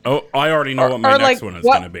 Man. Oh, I already know Or- what my or, next like, one is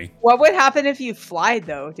what- gonna be. what would happen if you fly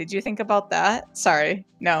though? Did you think about that? Sorry,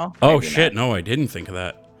 no. Oh maybe shit, not. no, I didn't think of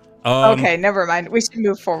that. Okay, never mind. We should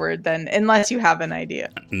move forward then, unless you have an idea.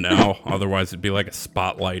 No, otherwise it'd be like a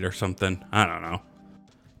spotlight or something. I don't know.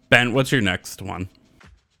 Ben, what's your next one?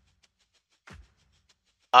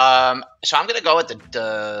 So I'm gonna go with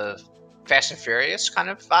the Fast and Furious kind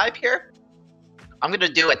of vibe here. I'm gonna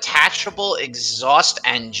do attachable exhaust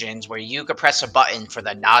engines where you could press a button for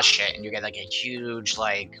the NOS shit and you get like a huge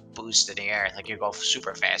like boost in the air, like you go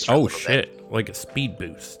super fast. For a Oh little bit. shit, like a speed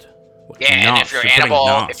boost. Like Yeah, and NOS, if your you're putting animal-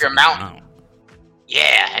 NOS if your on mount-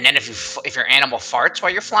 Yeah, and then if your animal farts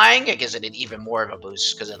while you're flying, it gives it an even more of a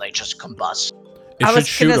boost because it like just combusts. It I should was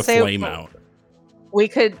shoot gonna a say- flame out. We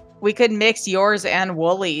could mix yours and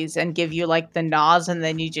Wooly's and give you like the NOS, and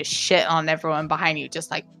then you just shit on everyone behind you,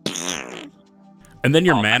 just like. And then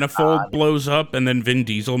your Oh my manifold God. blows up, and then Vin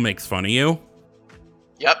Diesel makes fun of you.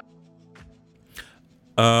 Yep.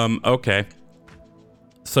 Okay.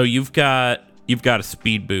 So you've got a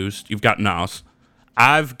speed boost. You've got NOS.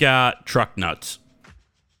 I've got truck nuts.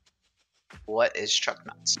 What is truck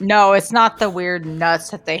nuts? No, it's not the weird nuts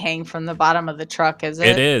that they hang from the bottom of the truck, is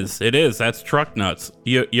it? It is. That's truck nuts.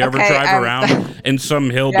 You ever Okay, drive around and some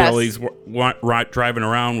hillbillies driving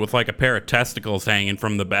around with like a pair of testicles hanging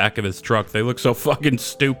from the back of his truck? They look so fucking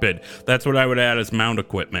stupid. That's what I would add as mount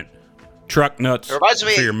equipment. Truck nuts It reminds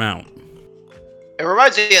me- for your mount. It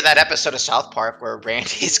reminds me of that episode of South Park where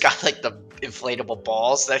Randy's got like the inflatable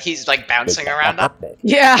balls that he's like bouncing around on.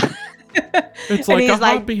 Yeah. It's And like he's a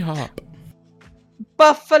like- hoppy hop.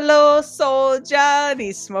 Buffalo Soldier, and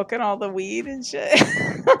he's smoking all the weed and shit.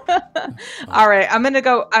 All right, I'm gonna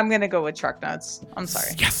go with truck nuts. I'm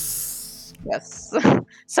sorry. Yes. Yes.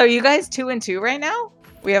 So you guys 2 and 2 right now?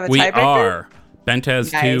 We have a We tiebreaker. are. Bent has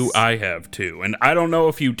 2, Nice. I have 2. And I don't know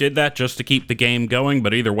if you did that just to keep the game going,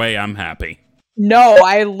 but either way, I'm happy. No,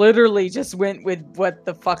 I literally just went with what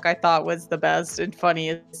the fuck I thought was the best and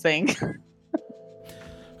funniest thing.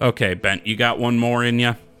 Okay, Bent, you got one more in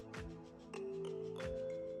you?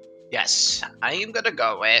 Yes, I am gonna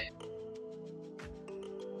go with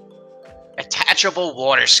attachable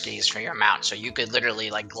water skis for your mount, so you could literally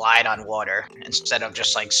like glide on water instead of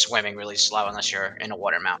just like swimming really slow unless you're in a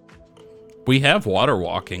water mount. We have water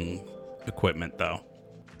walking equipment, though.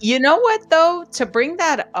 You know what though? To bring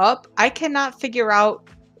that up, I cannot figure out.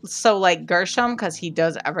 So like Gershom, because he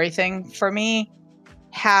does everything for me,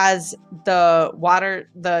 has the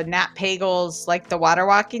Nat Pagels, like the water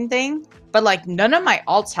walking thing, but like none of my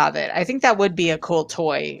alts have it. I think that would be a cool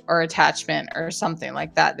toy or attachment or something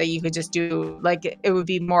like that you could just do. Like it would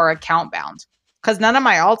be more account bound because none of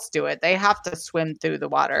my alts do it. They have to swim through the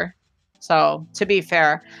water. So to be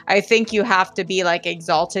fair, I think you have to be like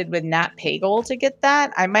exalted with Nat Pagel to get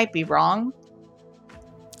that. I might be wrong.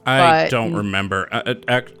 I But- don't remember.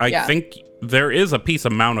 I Yeah. think there is a piece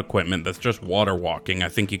of mount equipment that's just water walking. I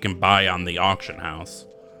think you can buy on the auction house.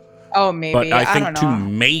 Oh, maybe. But I think don't to know.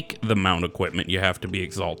 make the mount equipment, you have to be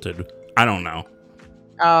exalted. I don't know.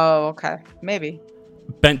 Oh, okay. Maybe.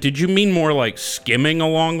 Bent, did you mean more like skimming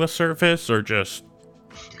along the surface or just...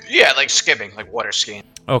 Yeah, like skipping, like water skiing.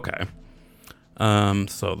 Okay.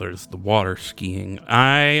 So there's the water skiing.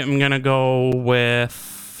 I am gonna go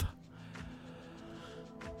with...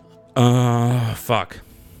 fuck.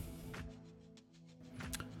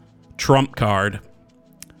 Trump card.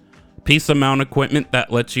 Piece of mount equipment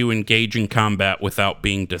that lets you engage in combat without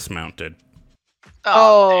being dismounted.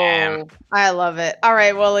 Oh, Damn. I love it. All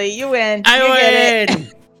right, Wooly, you win. You get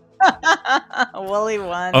it. Wooly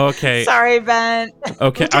won. Okay. Sorry, Ben.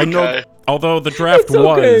 Okay, It's I know. okay. Although the draft It's okay.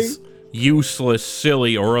 was useless,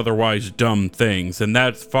 silly, or otherwise dumb things, and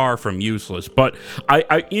that's far from useless. But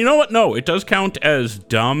I, you know what? No, it does count as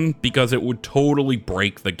dumb because it would totally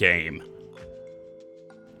break the game.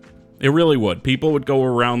 It really would. People would go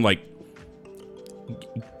around like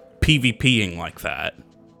PvPing like that.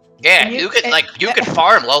 Yeah, You- you could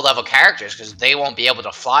farm low level characters because they won't be able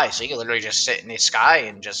to fly, so you can literally just sit in the sky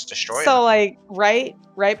and just destroy So them. like right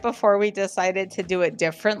before we decided to do it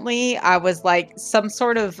differently, I was like some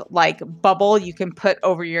sort of like bubble you can put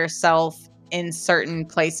over yourself in certain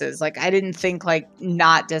places. Like I didn't think like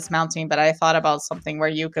not dismounting, but I thought about something where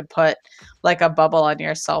you could put like a bubble on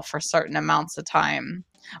yourself for certain amounts of time.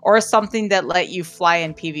 Or something that let you fly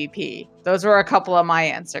in PvP. Those were a couple of my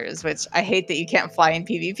answers, which I hate that you can't fly in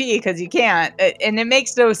PvP because you can't. And it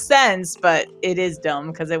makes no sense, but it is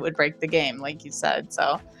dumb because it would break the game, like you said.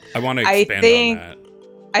 So I want to I expand think- on that.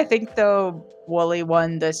 I think though Wooly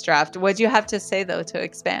won this draft. What'd you have to say though to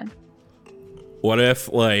expand? What if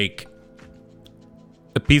like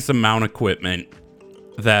a piece of mount equipment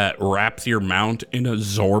that wraps your mount in a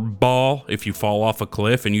Zorb ball if you fall off a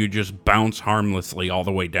cliff and you just bounce harmlessly all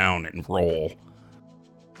the way down and roll?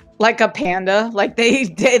 Like a panda, like they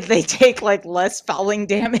take like less falling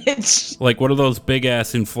damage. Like one of those big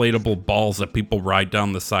ass inflatable balls that people ride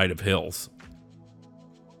down the side of hills.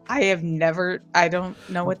 I don't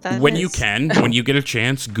know what that is. When you can, when you get a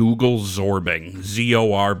chance, Google Zorbing.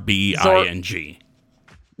 Zorbing.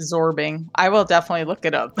 Zorbing. I will definitely look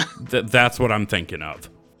it up. That's what I'm thinking of.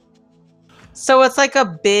 So it's like a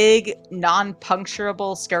big,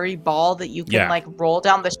 non-puncturable, scary ball that you can Yeah. like roll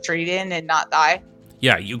down the street in and not die.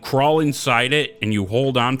 Yeah, you crawl inside it and you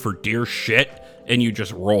hold on for dear shit and you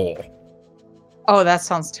just roll. Oh, that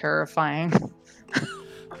sounds terrifying.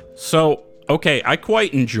 So, okay, I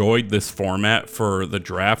quite enjoyed this format for the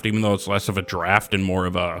draft, even though it's less of a draft and more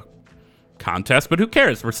of a contest. But who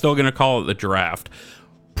cares? We're still going to call it the draft.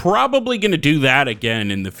 Probably going to do that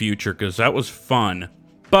again in the future because that was fun.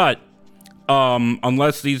 But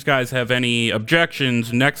unless these guys have any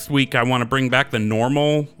objections, next week I want to bring back the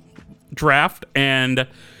normal draft. And,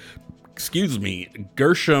 excuse me,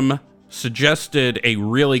 Gershom suggested a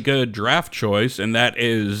really good draft choice, and that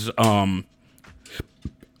is, I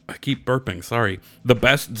keep burping, sorry, the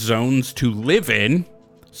best zones to live in.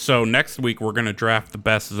 So next week we're going to draft the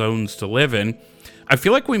best zones to live in. I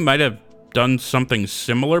feel like we might have done something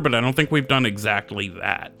similar, but I don't think we've done exactly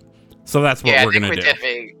that. So that's what Yeah, we're I think going we to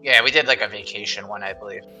do. did. We did like a vacation one, I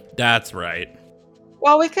believe. That's right.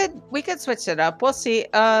 Well, we could switch it up. We'll see.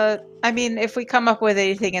 I mean, if we come up with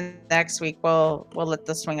anything in next week, we'll let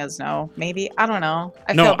the swingers know. Maybe, I don't know.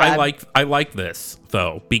 I No, feel bad. I like this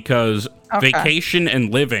though, because Okay. vacation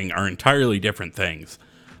and living are entirely different things.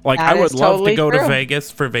 Like That I would is love to totally go to true. Vegas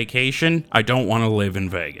for vacation. I don't want to live in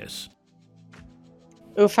Vegas.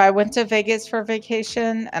 If I went to Vegas for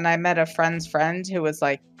vacation and I met a friend's friend who was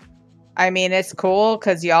like, I mean, it's cool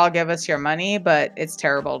because y'all give us your money, but it's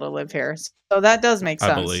terrible to live here. So that does make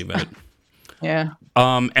sense. I believe it. Yeah.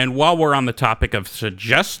 And while we're on the topic of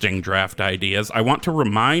suggesting draft ideas, I want to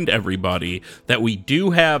remind everybody that we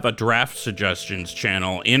do have a draft suggestions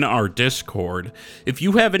channel in our Discord. If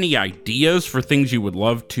you have any ideas for things you would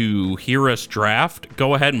love to hear us draft,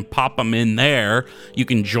 go ahead and pop them in there. You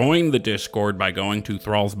can join the Discord by going to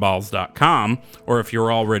thrallsballs.com, or if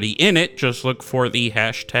you're already in it, just look for the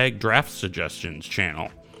hashtag draft suggestions channel.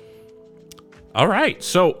 All right,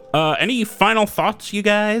 so any final thoughts, you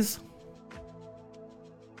guys?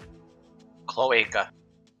 Cloaca.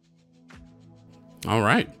 All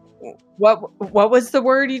right. What was the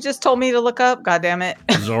word you just told me to look up? God damn it.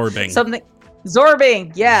 Zorbing. Something.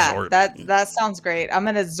 Zorbing. Yeah, Zorbing. that sounds great. I'm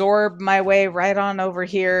gonna zorb my way right on over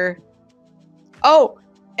here. Oh,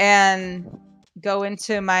 and go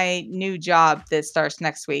into my new job that starts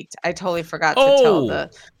next week. I totally forgot to tell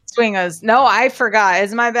the swingers. No, I forgot.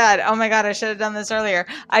 It's my bad. Oh my god, I should have done this earlier.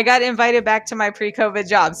 I got invited back to my pre-COVID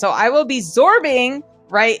job, so I will be zorbing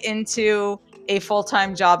right into a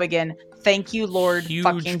full-time job again. Thank you, Lord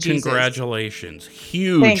fucking Jesus. Congratulations.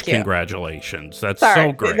 Huge Thank you. congratulations. That's Sorry,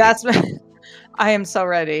 so great. I am so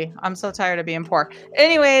ready. I'm so tired of being poor.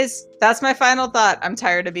 Anyways, that's my final thought. I'm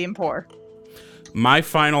tired of being poor. My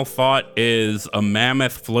final thought is a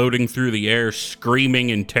mammoth floating through the air screaming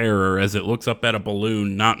in terror as it looks up at a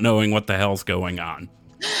balloon, not knowing what the hell's going on.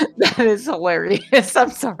 That is hilarious.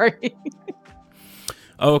 I'm sorry.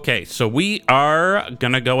 Okay, so we are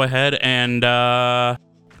going to go ahead and we're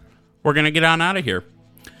going to get on out of here.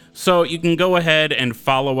 So you can go ahead and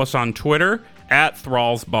follow us on Twitter at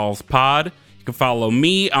ThrallsBallsPod. You can follow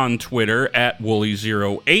me on Twitter at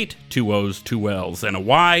Wooly08, 2 O's, 2 L's, and a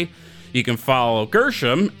Y. You can follow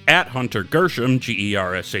Gershom at Hunter Gershom,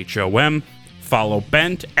 Gershom. Follow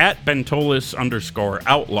Bent at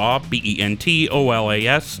Bentolis_outlaw,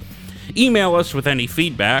 BENTOLAS. Email us with any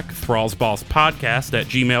feedback,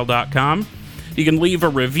 thrallsballspodcast@gmail.com. You can leave a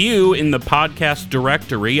review in the podcast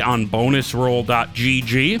directory on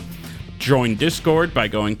bonusroll.gg. Join Discord by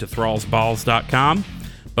going to thrallsballs.com.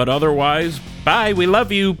 But otherwise, bye, we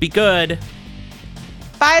love you, be good.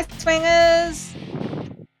 Bye, swingers.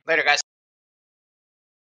 Later, guys.